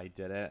I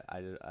did it.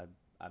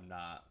 I'm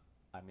not.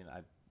 I mean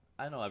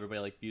I know everybody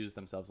like views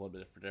themselves a little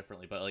bit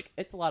differently, but like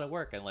it's a lot of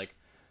work, and like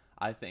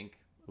I think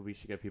we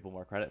should give people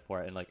more credit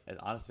for it. And like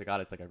honest to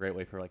God, it's like a great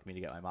way for like me to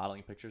get my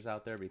modeling pictures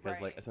out there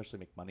because like especially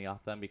make money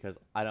off them because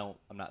I'm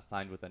not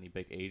signed with any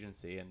big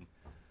agency, and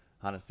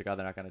honest to God,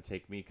 they're not going to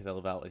take me because I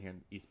live out here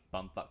in East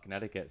Bumfuck,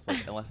 Connecticut. So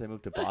like, unless I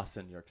move to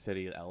Boston, New York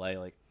City, LA,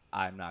 like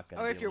I'm not going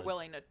to. Or if you're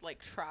willing to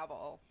like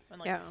travel and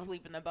like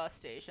sleep in the bus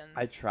station.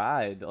 I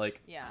tried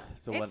like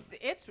So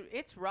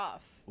it's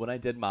rough. When I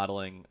did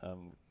modeling,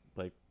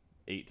 like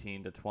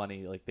 18 to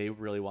 20, like they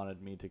really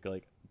wanted me to go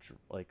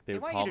like they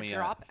would call me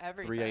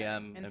at 3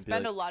 a.m. and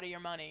spend like, a lot of your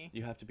money.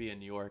 You have to be in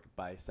New York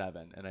by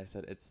 7, and I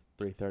said it's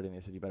 3:30, and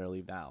they said you better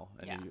leave now,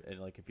 and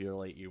like if you're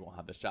late, you won't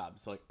have this job.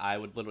 So like I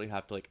would literally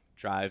have to like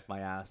drive my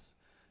ass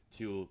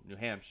to New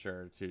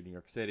Hampshire, to New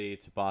York City,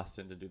 to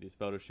Boston to do these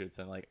photo shoots,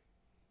 and like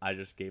I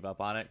just gave up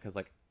on it because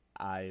like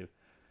I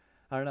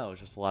don't know, it was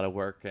just a lot of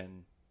work.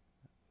 And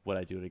would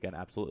I do it again?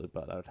 Absolutely,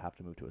 but I would have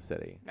to move to a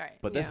city. Right.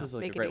 But this is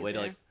like a great way to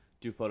like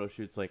do photo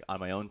shoots like on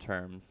my own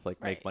terms,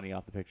 like make Right. money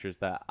off the pictures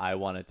that I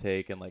want to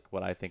take and like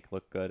what I think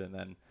look good, and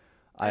then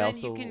I And then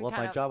also you can love my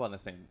kind of- job on the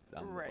same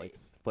Right. like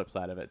flip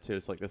side of it too.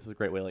 So like this is a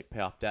great way to like pay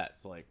off debt.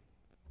 So like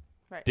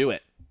Right. do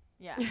it.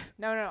 Yeah.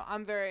 No.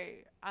 I'm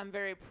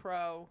very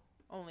pro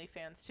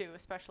OnlyFans too,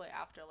 especially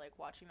after like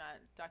watching that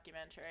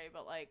documentary.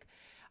 But like,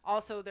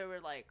 also there were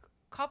like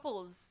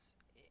couples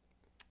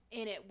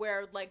in it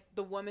where like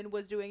the woman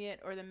was doing it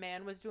or the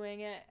man was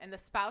doing it, and the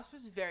spouse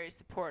was very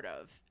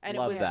supportive, and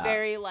Love it was that.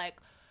 very like,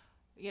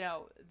 you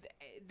know,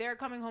 they're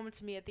coming home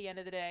to me at the end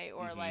of the day,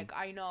 or Mhm. like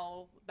I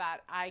know that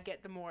I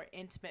get the more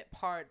intimate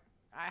part.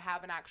 I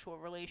have an actual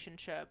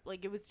relationship.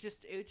 Like it was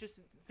just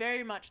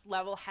very much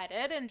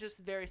level-headed and just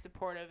very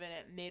supportive, and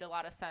it made a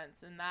lot of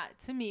sense. And that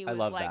to me was I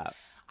love like, that.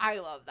 I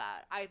love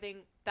that. I think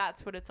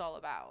that's what it's all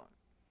about.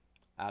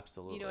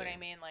 Absolutely. You know what I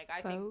mean? Like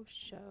I think Faux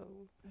show.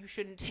 you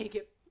shouldn't take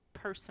it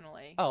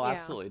personally. Oh, Yeah.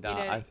 absolutely You not.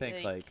 know, I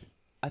think like-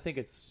 I think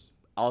it's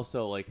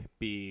also like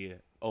be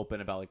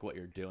open about like what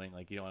you're doing.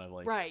 Like you don't want to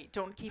like Right.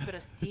 Don't keep it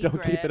a secret.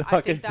 don't keep it a I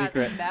fucking think that's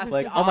secret. messed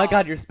Like oh my up.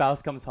 god, your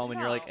spouse comes home and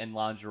you're like No. in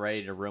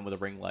lingerie in a room with a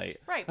ring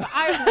light. Right, but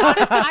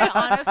I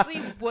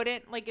honestly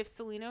wouldn't, like, if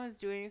Selena was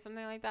doing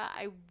something like that,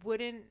 I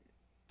wouldn't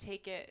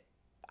take it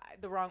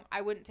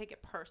I wouldn't take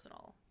it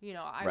personal. You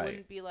know, I Right.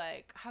 wouldn't be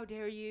like, how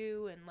dare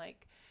you? And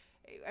like,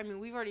 I mean,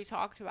 we've already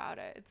talked about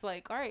it. It's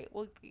like, all right,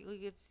 well,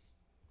 it's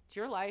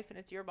your life and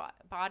it's your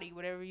body.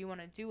 Whatever you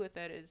want to do with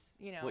it is,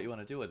 you know, What you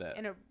want to do with it?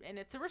 and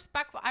it's a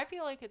respectful. I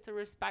feel like it's a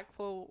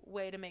respectful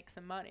way to make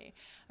some money.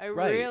 I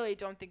Right. really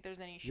don't think there's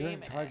any shame You're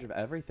in charge it. of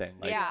everything.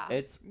 Like Yeah.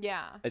 it's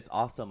Yeah.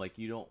 awesome. Like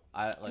you don't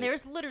like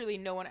There's literally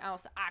no one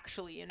else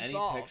actually any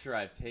involved. picture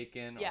I've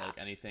taken Yeah. or like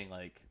anything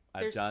like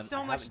I've There's done. so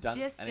I much haven't done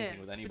anything distance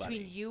with anybody.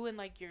 between you and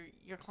like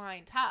your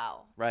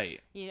clientele. Right.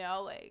 You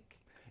know, like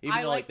Even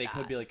I though like they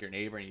could that. be like your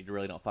neighbor and you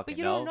really don't fucking but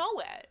you know. don't know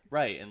it.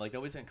 Right. And like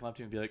nobody's gonna come up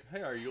to you and be like,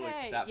 hey, are you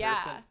Hey, like that yeah.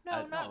 person?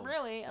 No, not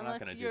really. They're not Unless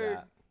gonna do you're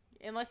that.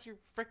 unless you're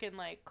freaking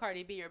like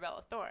Cardi B or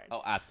Bella Thorne.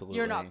 Oh, absolutely.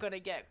 You're not gonna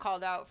get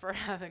called out for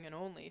having an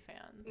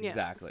OnlyFans. Yeah.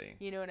 Exactly.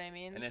 You know what I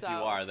mean? And if So- you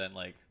are, then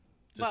like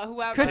but just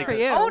whoever, Good for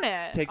you. own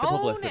it. Take the Own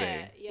publicity.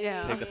 it. Yeah,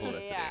 Yeah. Take the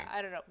publicity. Yeah,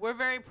 I don't know. We're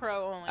very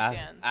pro ask,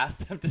 OnlyFans.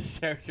 ask them to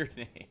share your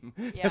name.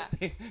 Yeah.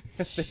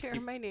 If they Share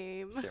my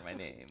name. share my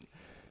name.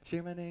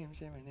 Share my name.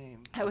 Share my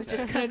name. I was Okay.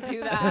 just gonna do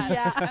that.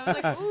 Yeah. I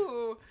was like,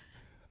 ooh,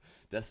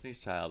 Destiny's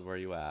Child, where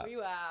you at? where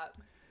you at?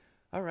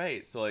 All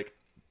right, so like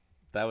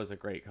that was a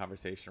great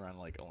conversation around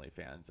like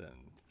OnlyFans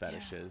and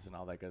fetishes and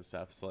all that good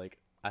stuff. So like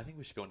I think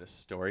we should go into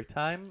story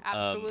time.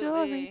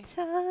 Absolutely.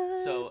 Story time.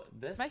 So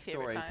this my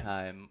favorite story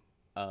time,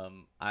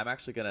 I'm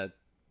actually gonna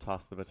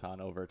toss the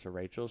baton over to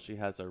Rachel. She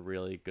has a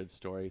really good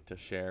story to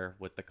share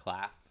with the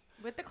class.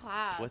 With the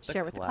class. With the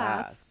Share with the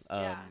class.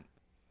 class. Yeah.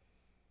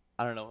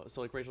 I don't know.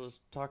 So like Rachel,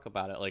 just talk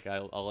about it. Like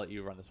I'll let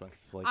you run this one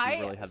because like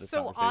you really had this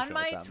so conversation on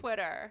my with them.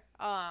 Twitter,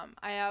 I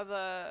have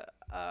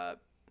a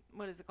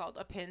what is it called?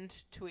 A pinned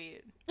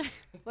tweet.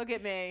 Look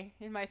at me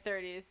in my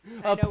 30s.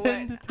 A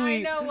pinned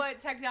tweet. I know what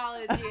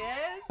technology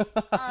is.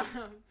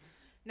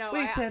 No,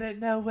 We didn't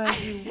know where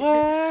you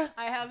were.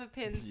 I have a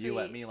pinned tweet. You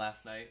at me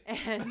last night.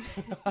 And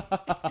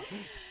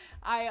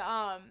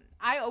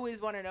I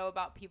always want to know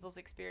about people's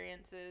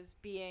experiences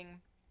being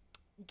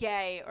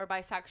gay or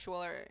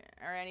bisexual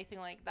or anything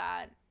like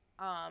that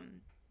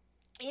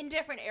in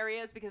different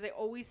areas, because I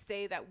always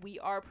say that we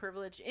are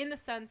privileged in the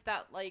sense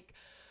that like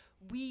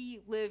we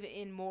live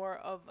in more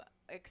of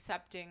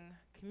accepting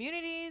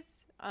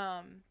communities,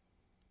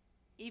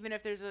 even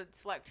if there's a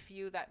select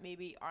few that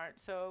maybe aren't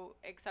so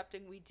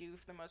accepting. We do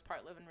for the most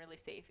part live in really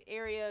safe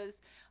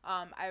areas.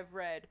 I've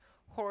read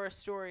horror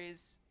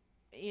stories,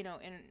 you know,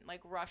 in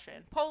like Russia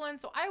and Poland.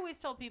 So I always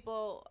tell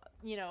people,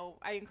 you know,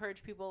 I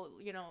encourage people,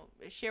 you know,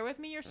 share with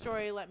me your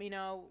story. Let me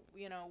know,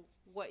 you know,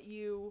 what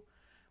you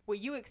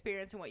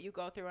experience and what you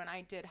go through. And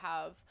I did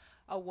have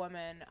a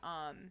woman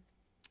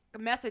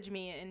message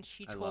me, and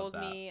she told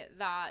me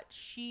that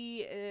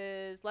she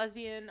is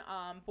lesbian,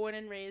 born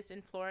and raised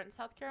in Florence,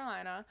 South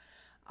Carolina.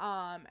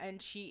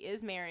 And she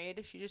is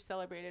married. She just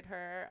celebrated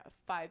her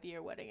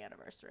 5-year wedding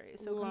anniversary.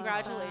 So Love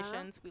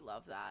congratulations. We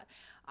love that.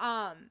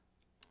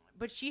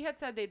 But she had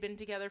said they'd been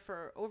together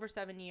for over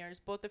 7 years.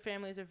 Both the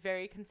families are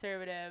very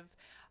conservative.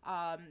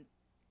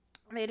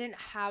 They didn't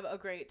have a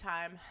great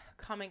time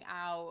coming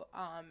out,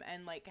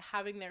 and like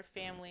having their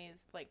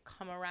families like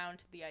come around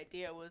to the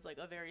idea was like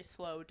a very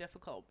slow,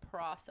 difficult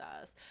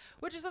process,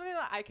 which is something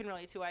that I can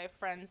relate to. I have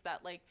friends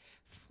that like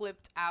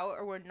flipped out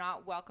or were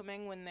not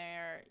welcoming when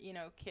their, you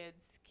know,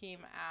 kids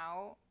came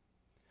out,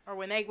 or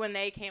when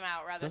they came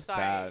out rather. So sorry.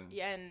 sad.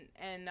 Yeah,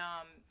 and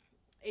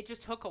it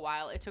just took a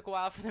while. It took a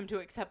while for them to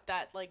accept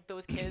that like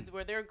those kids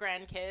were their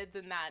grandkids,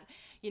 and that,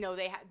 you know,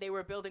 they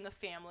were building a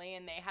family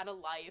and they had a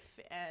life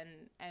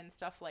and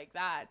stuff like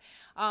that.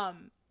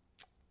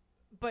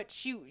 But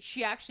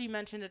she actually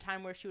mentioned a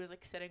time where she was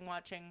like sitting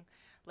watching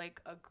like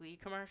a Glee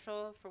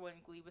commercial for when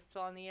Glee was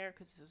still on the air,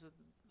 because this was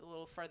a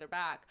little further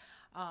back.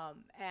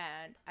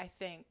 And I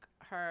think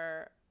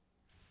her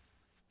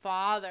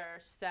father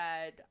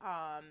said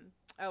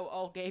oh,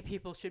 all gay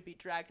people should be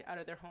dragged out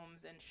of their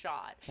homes and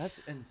shot. That's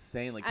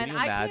insane. Like, can And you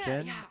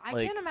imagine? I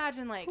like, can't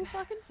imagine, like, Who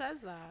fucking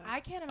says that? I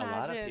can't a imagine.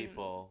 lot of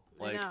people.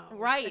 Like, I know.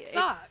 Right. It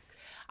sucks.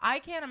 I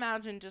can't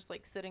imagine just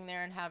like sitting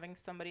there and having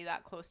somebody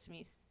that close to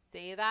me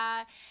say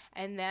that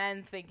and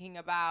then thinking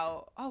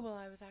about, oh, well,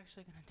 I was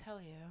actually going to tell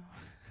you.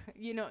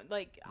 You know,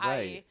 like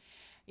Right.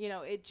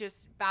 it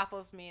just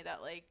baffles me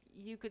that like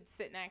you could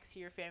sit next to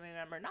your family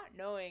member not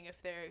knowing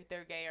if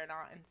they're gay or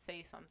not and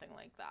say something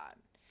like that.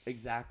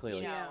 exactly.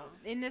 You Like, know,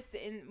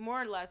 in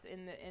more or less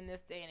in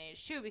this day and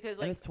age too, because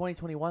like and it's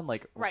 2021.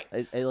 Like, Right.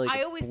 It like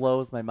I always-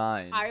 blows my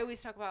mind. I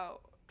always talk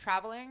about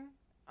traveling,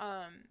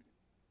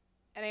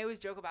 and I always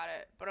joke about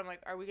it, but I'm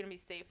like, are we gonna be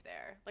safe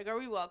there? Like, are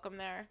we welcome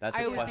there? That's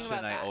I a always think question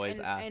about I that. always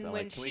ask. And I'm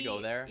when like, can we go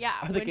she- there? Yeah.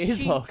 Are the when gays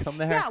she- welcome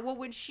there? Yeah. Well,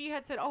 when she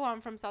had said, "Oh, I'm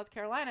from South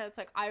Carolina," it's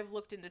like I've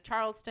looked into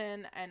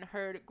Charleston and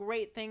heard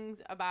great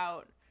things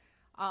about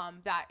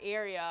that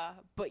area,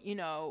 but you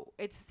know,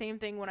 it's the same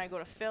thing when I go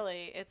to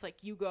Philly. It's like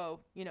you go,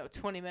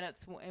 20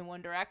 minutes in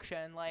one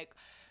direction, like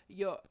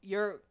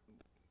you're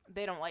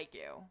they don't like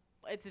you.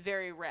 It's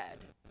very red.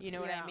 You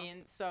know what I Yeah.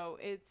 mean? So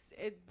it's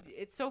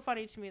so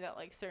funny to me that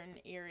like certain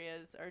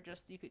areas are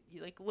just you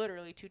like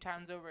literally 2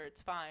 towns over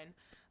it's fine.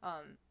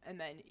 And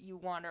then you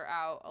wander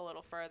out a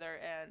little further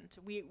and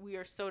we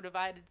are so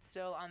divided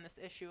still on this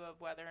issue of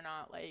whether or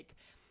not like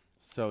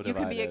So you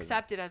divided. can be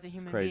accepted as a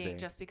human crazy. being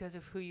just because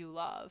of who you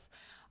love.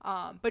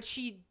 But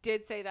she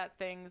did say that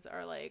things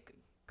are like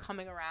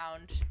coming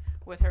around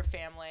with her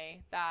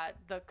family, that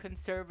the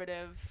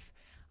conservative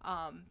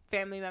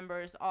family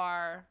members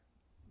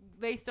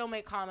they still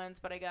make comments,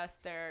 but I guess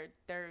they're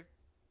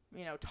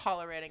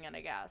tolerating it,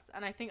 I guess.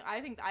 And I think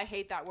I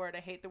hate that word. I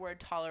hate the word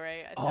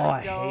tolerate.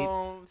 I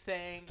don't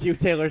think Cute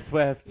Taylor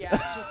Swift. yeah,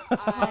 just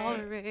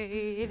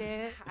Tolerate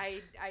it.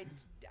 I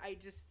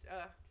just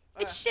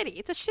It's shitty.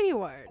 It's a shitty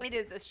word. it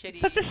is a shitty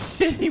Such a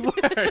shitty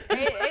word.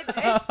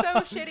 it's so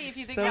shitty if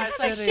you think So about it. It's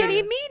like It's a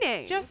shitty. shitty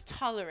meaning. just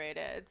tolerate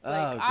it. It's Oh,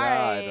 like, all God.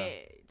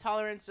 right,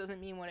 tolerance doesn't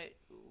mean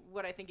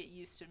what I think it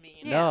used to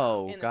mean.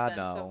 No, in the God, sense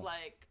no. of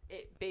like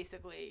it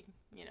basically,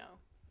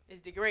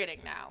 is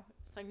degrading now.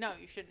 It's like, no,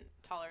 you shouldn't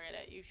tolerate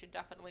it. You should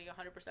definitely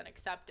 100%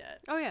 accept it.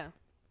 Oh yeah,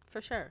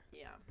 for sure.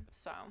 Yeah.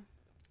 So.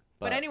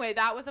 But anyway,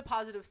 that was a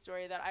positive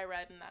story that I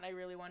read and that I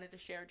really wanted to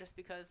share just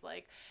because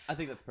like I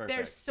think that's perfect.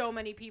 there's so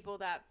many people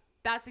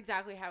that's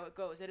exactly how it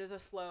goes. It is a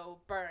slow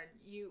burn.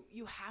 You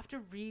have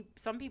to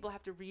some people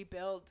have to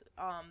rebuild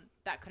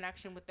that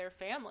connection with their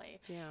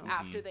family Yeah.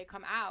 after they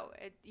come out.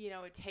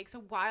 It takes a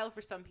while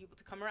for some people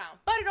to come around.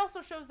 But it also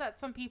shows that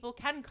some people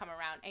can come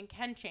around and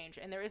can change.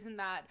 And there isn't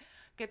that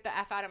get the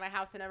F out of my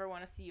house and never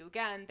want to see you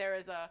again. There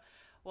is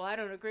well, I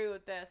don't agree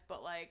with this,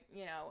 but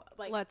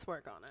Let's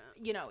work on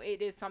it.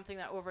 it is something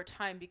that over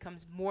time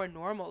becomes more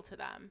normal to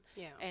them.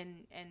 Yeah.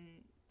 And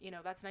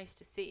that's nice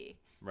to see.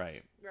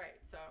 Right. Right.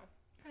 So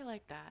I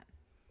like that.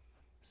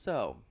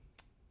 So,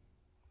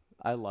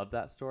 I love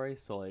that story.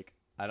 So, like,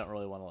 I don't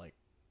really want to, like,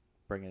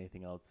 bring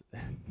anything else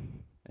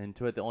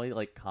into it. The only,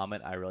 like,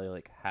 comment I really,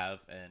 like, have,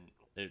 and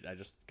I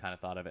just kind of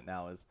thought of it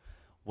now, is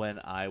when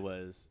I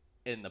was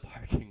in the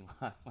parking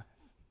lot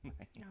last night.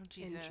 Oh,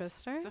 Jesus.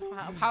 Interesting. So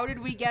how did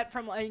we get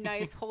from a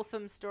nice,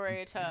 wholesome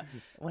story to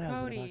When I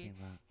was in the Cody parking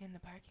lot. in the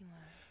parking lot?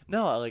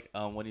 No, like,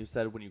 when you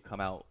said when you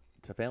come out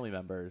to family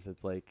members,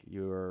 it's like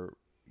you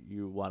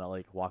want to,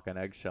 like, walk on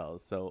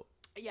eggshells. So,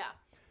 Yeah.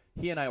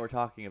 he and I were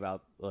talking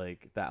about,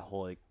 like, that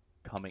whole, like,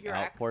 coming Your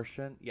out ex?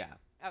 portion. Yeah.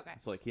 Okay.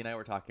 So, like, he and I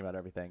were talking about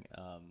everything,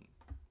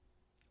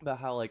 about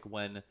how, like,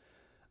 when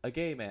a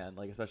gay man,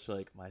 like, especially,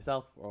 like,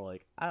 myself, or,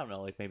 like, I don't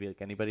know, like, maybe,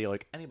 like, anybody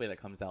that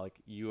comes out, like,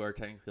 you are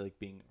technically, like,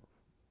 being,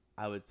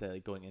 I would say,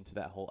 like, going into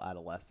that whole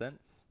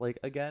adolescence, like,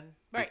 again.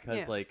 Right, Because,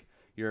 yeah. like,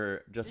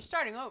 you're You're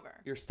starting over.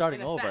 you're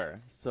starting in a over.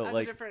 sense, So, as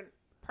like, a different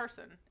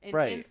person in,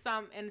 Right.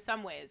 in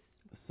some ways.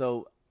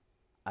 so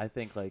I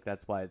think, like,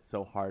 that's why it's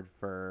so hard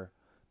for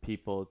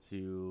people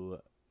to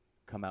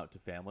come out to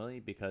family,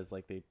 because,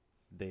 like,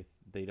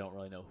 they don't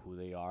really know who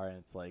they are, and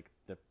it's like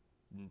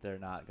they're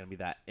not gonna be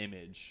that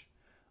image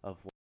of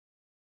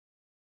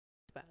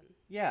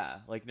yeah,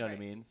 like, you know what I Right.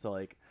 mean. So,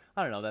 like,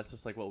 I don't know, that's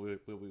just like what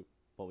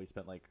we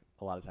spent, like,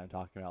 a lot of time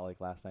talking about, like,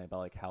 last night, about,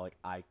 like, how, like,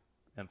 I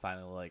am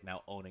finally, like,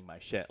 now owning my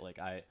shit. Like,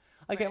 I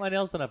get Right. my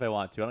nails done if I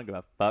want to. I don't give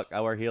a fuck. I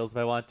wear heels if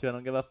I want to. I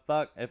don't give a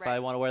fuck if I Right.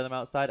 want to wear them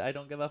outside. I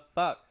don't give a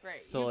fuck.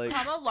 Right. So, You've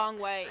like, come a long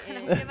way. I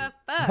don't In, give a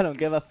fuck. I don't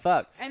give a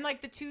fuck. and like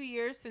the 2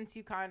 years since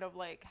you kind of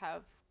like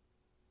have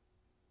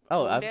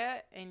Oh, owned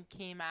it and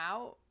came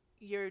out,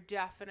 you're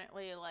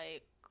definitely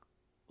like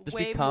just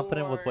way be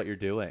confident with more- what you're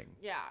doing.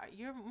 Yeah,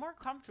 you're more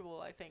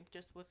comfortable, I think,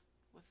 just with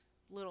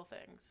little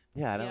things.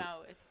 Yeah, I You don't.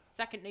 know, it's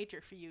second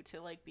nature for you to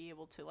like be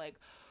able to like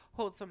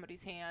hold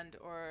somebody's hand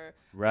or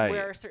Right.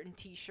 wear a certain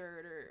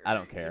T-shirt or I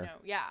don't care.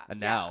 yeah. And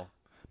yeah, now,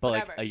 but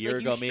like whatever. a year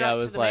you ago, me, strut I to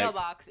was the like,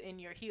 mailbox in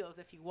your heels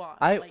if you want.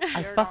 I Like,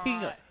 I you're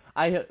fucking not-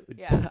 I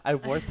Yeah. I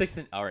wore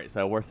 6-inch. All right, so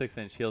I wore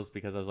 6-inch heels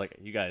because I was like,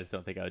 you guys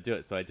don't think I would do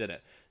it, so I did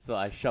it. So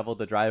I shoveled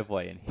the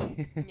driveway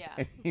in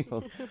Yeah.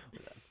 heels.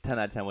 10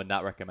 out of 10 would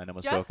not recommend them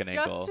with just broken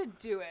ankle. to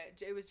do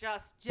it. It was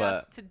just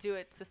But- to do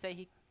it to say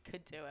he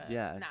could do it.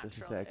 Yeah, just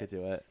to say I could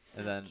do it.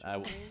 And then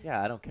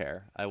I don't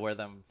care. I wear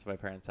them to my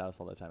parents' house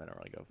all the time. I don't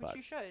really give a fuck. Which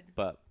you should.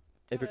 But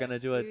if you're gonna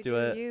do it, do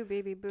it. You,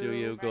 baby boo. Do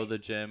you go to Right. the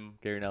gym,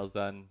 get your nails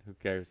done? Who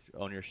cares?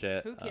 Own your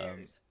shit. Who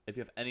cares? If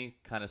you have any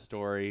kind of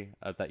story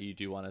that you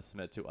do want to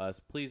submit to us,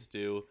 please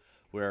do.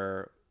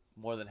 We're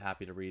more than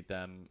happy to read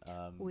them.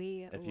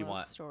 We if love you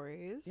want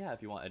stories. Yeah,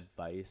 if you want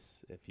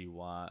advice, if you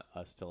want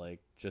us to like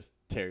just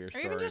tear your Or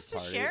story even just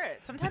apart. to share it.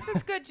 Sometimes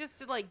it's good just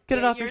to like Get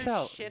it off your your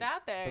shelf. shit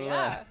out there. Ugh.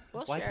 Yeah,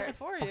 we'll Why share can't it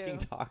for I you. fucking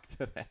talk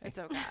today? It's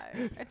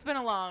okay. It's been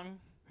a long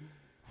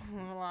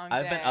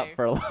I've day. been up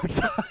for a long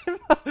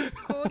time.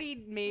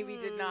 Cody maybe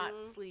did not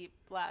sleep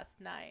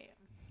last night.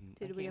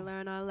 Did we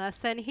learn our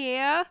lesson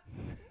here?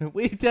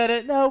 We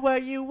didn't know where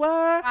you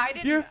were. I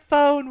didn't- Your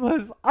phone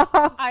was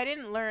off. I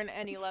didn't learn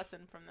any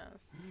lesson from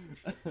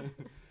this.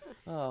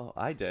 Oh,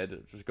 I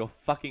did. Just go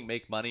fucking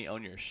make money,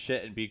 own your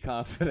shit, and be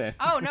confident.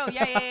 Oh no,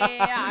 yeah.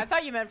 I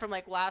thought you meant from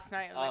like last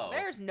night. I was Oh. like,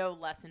 there's no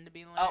lesson to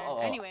be learned. Oh,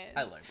 Anyways,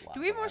 I learned a lot.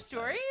 do we have from more last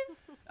night.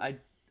 stories?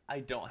 I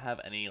don't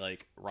have any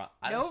like.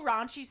 No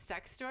raunchy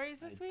sex stories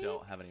this week. I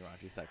don't have any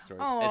raunchy sex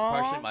stories. Aw. It's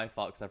partially my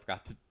fault because I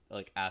forgot to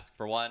like ask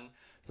for one.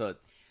 So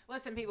it's.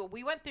 Listen, people,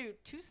 we went through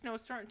two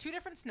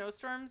different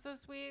snowstorms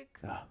this week.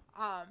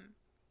 Ugh.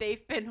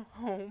 They've been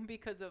home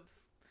because of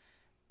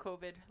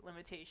COVID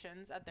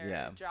limitations at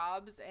their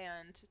jobs,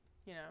 and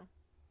you know,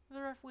 it was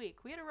a rough week.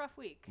 We had a rough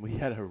week. We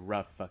had a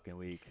rough fucking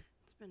week.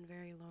 It's been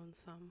very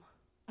lonesome.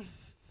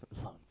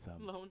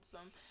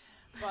 Lonesome.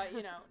 But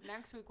you know,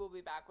 next week we'll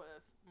be back with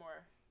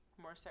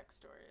more sex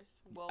stories.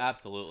 We'll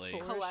Absolutely.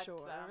 For collect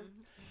sure. them.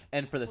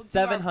 And for the We'll do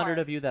our 700 part.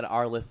 of you that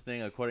are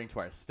listening, according to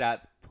our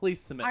stats, please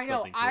submit I know.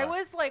 something to I us.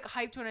 was like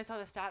hyped when I saw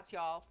the stats,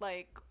 y'all.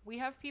 Like we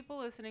have people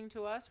listening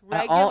to us At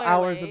regularly. all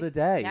hours of the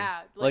day.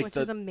 Yeah, Which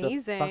is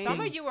amazing. fucking-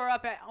 some of you are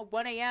up at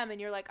 1 a.m. and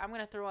you're like, I'm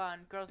gonna throw on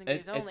Girls and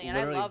Gays Only, and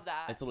I love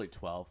that. It's literally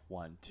 12,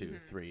 1, 2,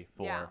 3,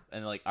 4. Yeah.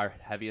 And like our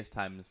heaviest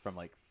time is from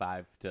like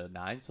 5 to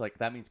 9. So like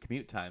that means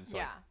commute time. So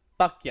Yeah. like,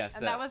 fuck yes.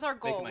 And that was our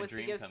making goal, my was to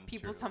dream give come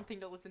people true. something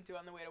to listen to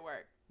on the way to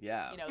work.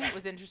 Yeah. You know, that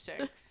was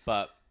interesting.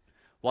 But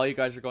while you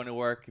guys are going to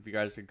work, if you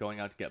guys are going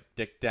out to get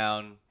dick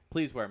down,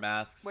 please wear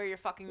masks. Wear your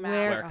fucking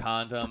Wear mask. Wear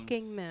condoms.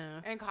 Fucking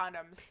mask. And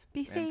condoms.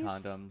 Be safe. And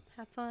condoms.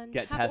 Have fun.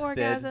 Get have tested.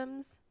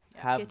 Orgasms.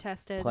 Yeah. Have Get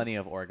tested. plenty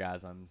of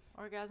orgasms.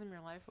 Orgasm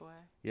your life away.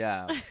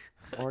 Yeah.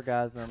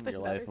 Orgasm Nothing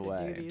your life better to do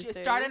away. these Just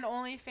days. start an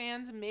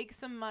OnlyFans, make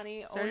some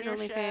money, Start own an your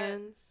shit.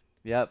 OnlyFans.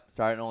 Yep.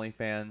 Start an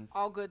OnlyFans.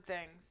 All good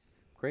things.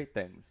 Great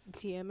things.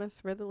 DM us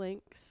for the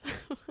links.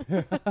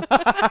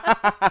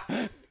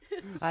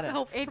 I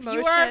don't- If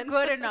you are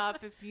good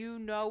enough, if you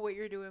know what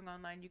you're doing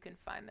online, you can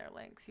find their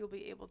links. You'll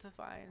be able to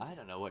find I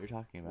don't know what you're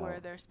talking about. where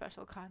their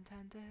special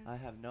content is. I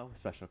have no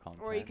special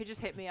content. Or you could just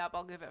hit me up.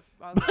 I'll give it.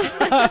 I'll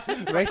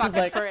give it Rachel's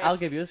like, for it. I'll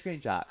give you a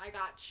screenshot. I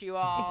got you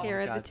all.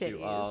 Here are the Got you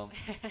titties. all.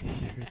 Here are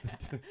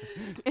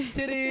the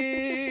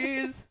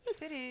titties.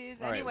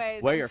 Titties. All right,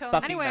 Anyways, wear your until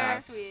fucking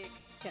next mask. week.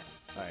 Yes.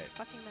 All right.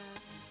 Fucking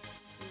mask.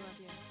 We love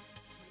you.